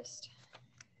conspiracy theorist.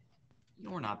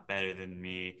 You're not better than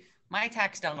me. My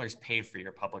tax dollars paid for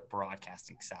your public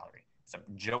broadcasting salary. Some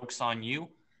joke's on you.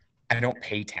 I don't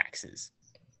pay taxes.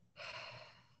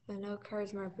 The note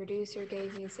cards my producer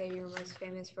gave me say you're most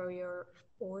famous for your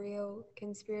Oreo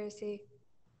conspiracy.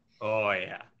 Oh,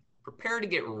 yeah. Prepare to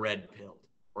get red-pilled.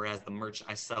 Or as the merch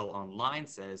I sell online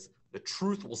says, the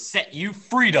truth will set you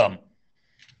freedom.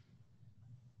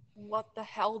 What the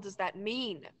hell does that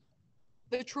mean?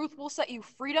 The truth will set you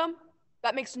freedom?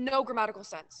 That makes no grammatical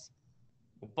sense.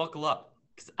 Well, buckle up,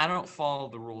 because I don't follow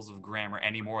the rules of grammar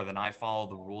any more than I follow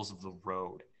the rules of the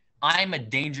road. I'm a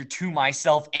danger to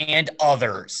myself and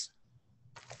others.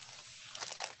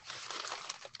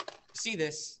 See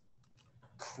this?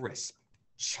 Crisp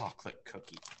chocolate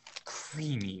cookie,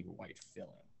 creamy white filling.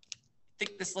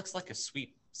 Think this looks like a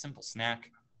sweet, simple snack?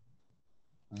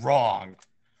 Wrong.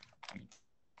 I mean,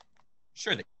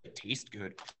 sure, they taste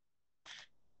good.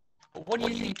 But what do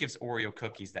you think gives Oreo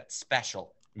cookies that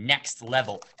special, next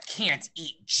level, can't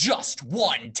eat just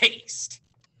one taste?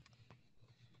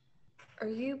 Are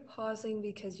you pausing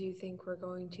because you think we're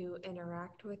going to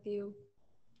interact with you?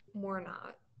 Or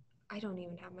not? I don't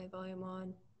even have my volume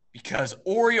on. Because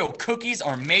Oreo cookies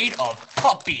are made of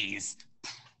puppies.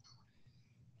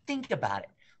 Think about it.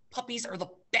 Puppies are the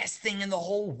best thing in the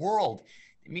whole world.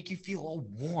 They make you feel all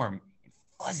warm and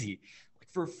fuzzy. Like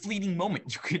for a fleeting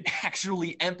moment, you could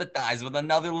actually empathize with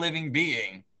another living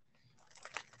being.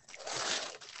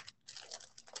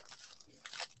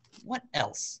 What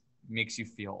else makes you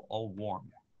feel all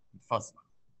warm and fuzzy?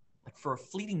 Like for a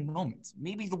fleeting moment,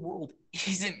 maybe the world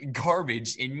isn't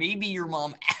garbage and maybe your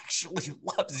mom actually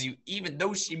loves you even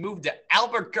though she moved to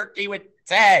Albuquerque with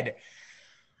Ted.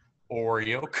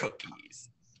 Oreo cookies.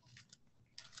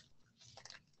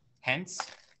 Hence,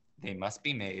 they must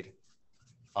be made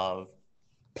of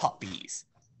puppies.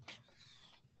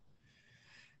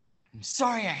 I'm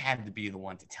sorry I had to be the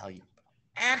one to tell you.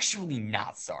 Actually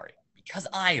not sorry, because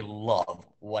I love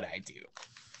what I do.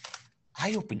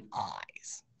 I open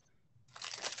eyes.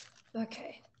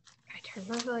 Okay, I turned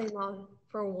my volume on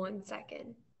for 1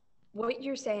 second. What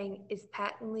you're saying is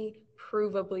patently,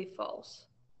 provably false.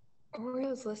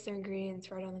 Oreos list their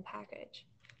ingredients right on the package.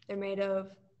 They're made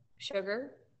of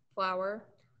sugar, flour,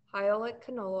 high oleic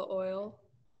canola oil.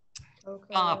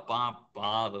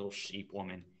 Little sheep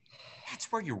woman. That's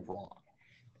where you're wrong.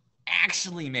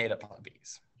 Actually made of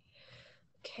puppies.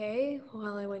 Okay,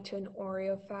 well, I went to an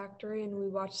Oreo factory and we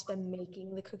watched them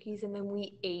making the cookies and then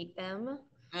we ate them.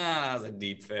 That was a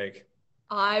deep fake.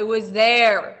 I was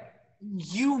there.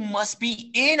 You must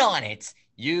be in on it.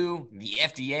 You, the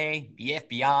FDA, the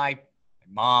FBI, my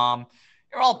mom,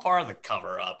 you're all part of the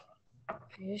cover-up.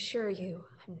 I assure you,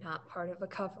 I'm not part of a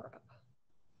cover-up.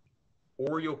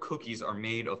 Oreo cookies are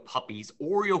made of puppies.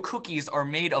 Oreo cookies are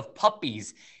made of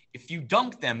puppies. If you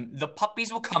dunk them, the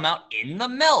puppies will come out in the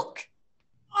milk.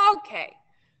 Okay,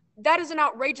 that is an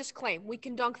outrageous claim. We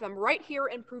can dunk them right here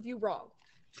and prove you wrong.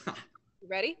 You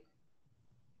ready?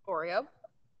 Oreo.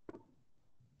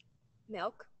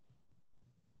 Milk.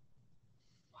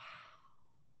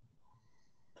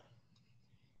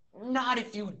 Not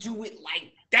if you do it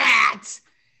like that.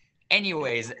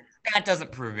 Anyways, that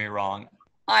doesn't prove me wrong.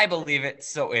 I believe it,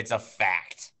 so it's a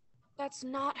fact. That's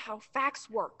not how facts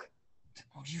work.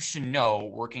 Well, you should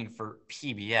know, working for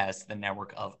PBS, the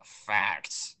network of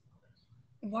facts.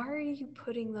 Why are you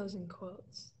putting those in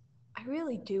quotes? I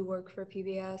really do work for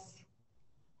PBS.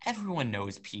 Everyone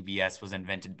knows PBS was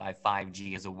invented by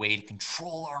 5G as a way to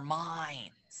control our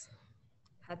minds.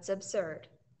 That's absurd.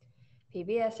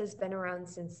 PBS has been around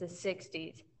since the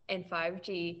 60s, and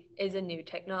 5G is a new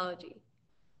technology.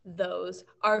 Those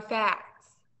are facts.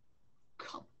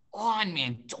 Come on,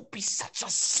 man. Don't be such a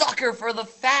sucker for the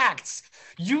facts.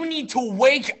 You need to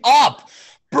wake up.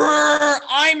 Brr,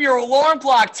 I'm your alarm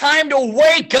clock. Time to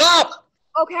wake up.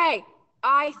 Okay,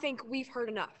 I think we've heard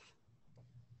enough.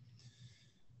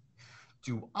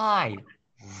 Do I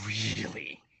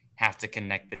really have to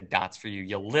connect the dots for you,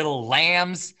 you little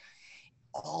lambs?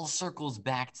 All circles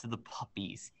back to the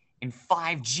puppies in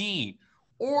 5G.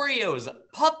 Oreos,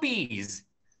 puppies.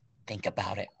 Think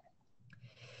about it.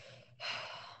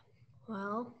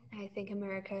 Well, I think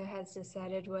America has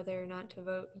decided whether or not to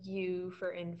vote you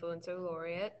for Influencer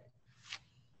Laureate.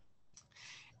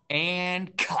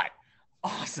 And cut.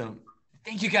 Awesome.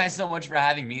 Thank you guys so much for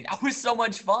having me. That was so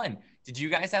much fun. Did you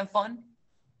guys have fun?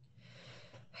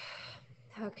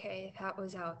 Okay, that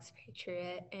was Alex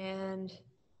Patriot, and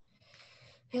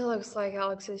it looks like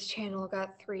Alex's channel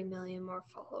got 3 million more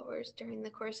followers during the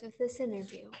course of this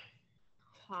interview.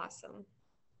 Awesome.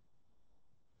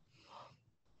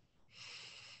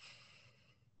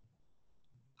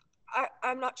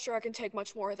 I'm not sure I can take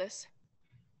much more of this.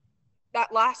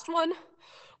 That last one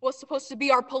was supposed to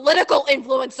be our political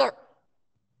influencer.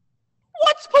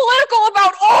 What's political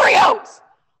about Oreos?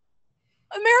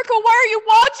 America, why are you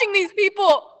watching these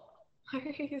people? Why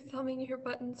are you thumbing your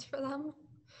buttons for them?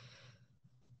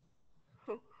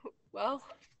 Well,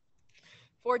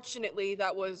 fortunately,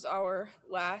 that was our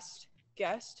last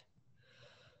guest.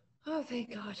 Oh,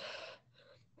 thank God.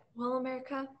 Well,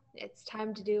 America, it's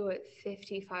time to do what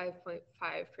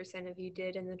 55.5% of you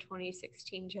did in the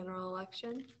 2016 general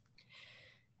election.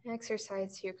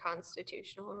 Exercise your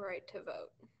constitutional right to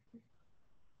vote.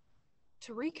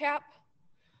 To recap,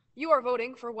 you are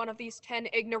voting for one of these 10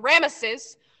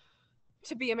 ignoramuses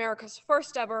to be America's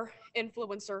first ever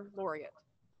influencer laureate.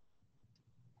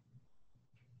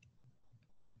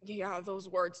 Yeah, those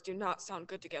words do not sound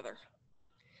good together.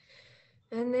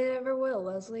 And they never will,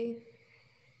 Leslie.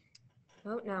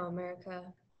 Vote now, America,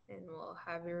 and we'll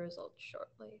have your results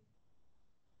shortly.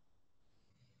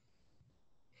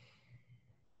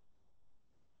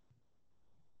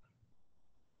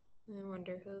 I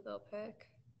wonder who they'll pick.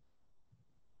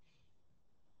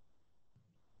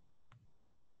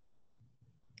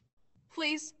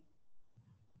 Please,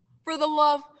 for the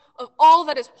love of all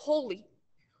that is holy,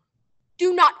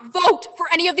 do not vote for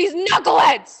any of these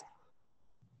knuckleheads!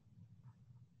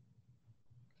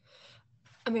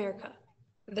 America,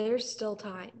 there's still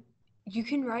time. You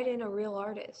can write in a real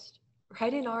artist.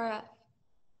 Write in RF.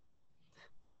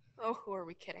 Oh, who are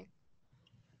we kidding?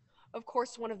 Of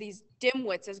course, one of these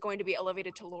dimwits is going to be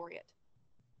elevated to laureate.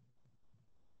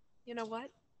 You know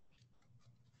what?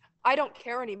 I don't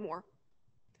care anymore.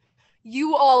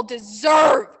 You all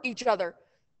deserve each other.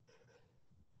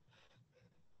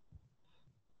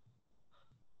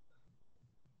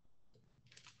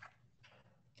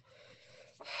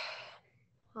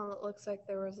 Well, it looks like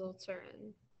the results are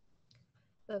in.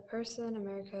 The person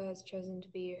America has chosen to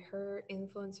be her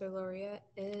influencer laureate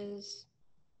is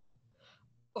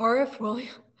RF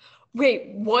Williams.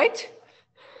 Wait, what?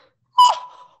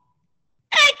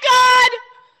 Thank God!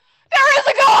 There is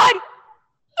a God!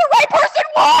 The right person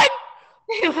won!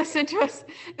 They listened to us.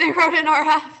 They wrote in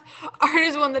RF. Art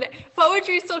is one that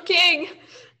poetry's still king.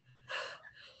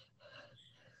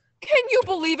 Can you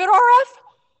believe it, RF?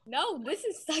 No, this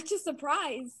is such a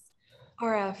surprise.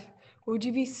 RF, would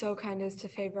you be so kind as to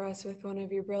favor us with one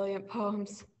of your brilliant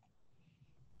poems?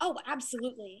 Oh,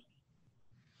 absolutely.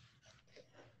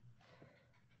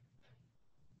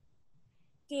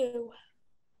 Do,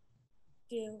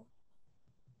 da,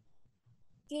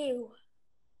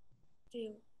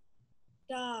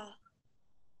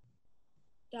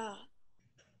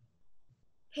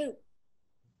 who,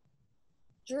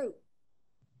 Drew,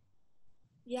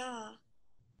 yeah,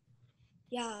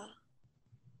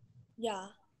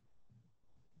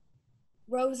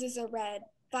 roses are red,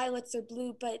 violets are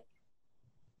blue, but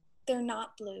they're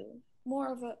not blue, more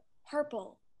of a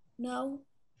purple, no?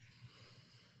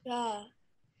 Da.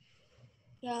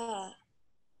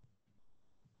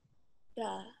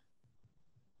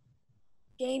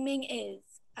 Gaming is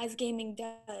as gaming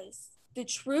does. The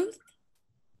truth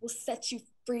will set you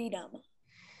freedom.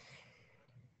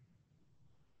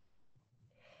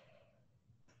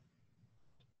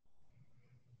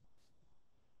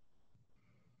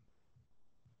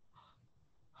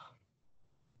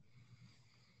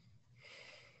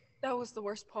 That was the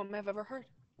worst poem I've ever heard.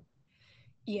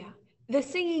 Yeah, the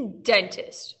singing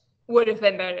dentist would have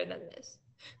been better than this.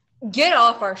 Get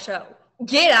off our show.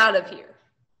 Get out of here.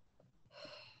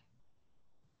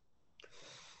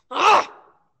 Ah!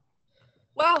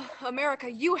 Well, America,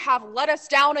 you have let us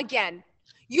down again.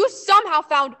 You somehow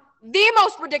found the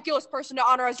most ridiculous person to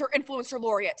honor as your influencer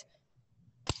laureate.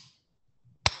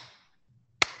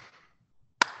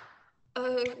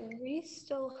 We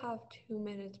still have 2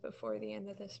 minutes before the end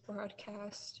of this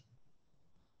broadcast.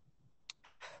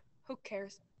 Who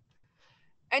cares?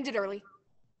 End it early.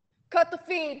 Cut the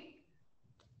feed.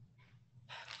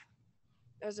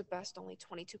 There's at best only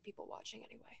 22 people watching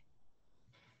anyway.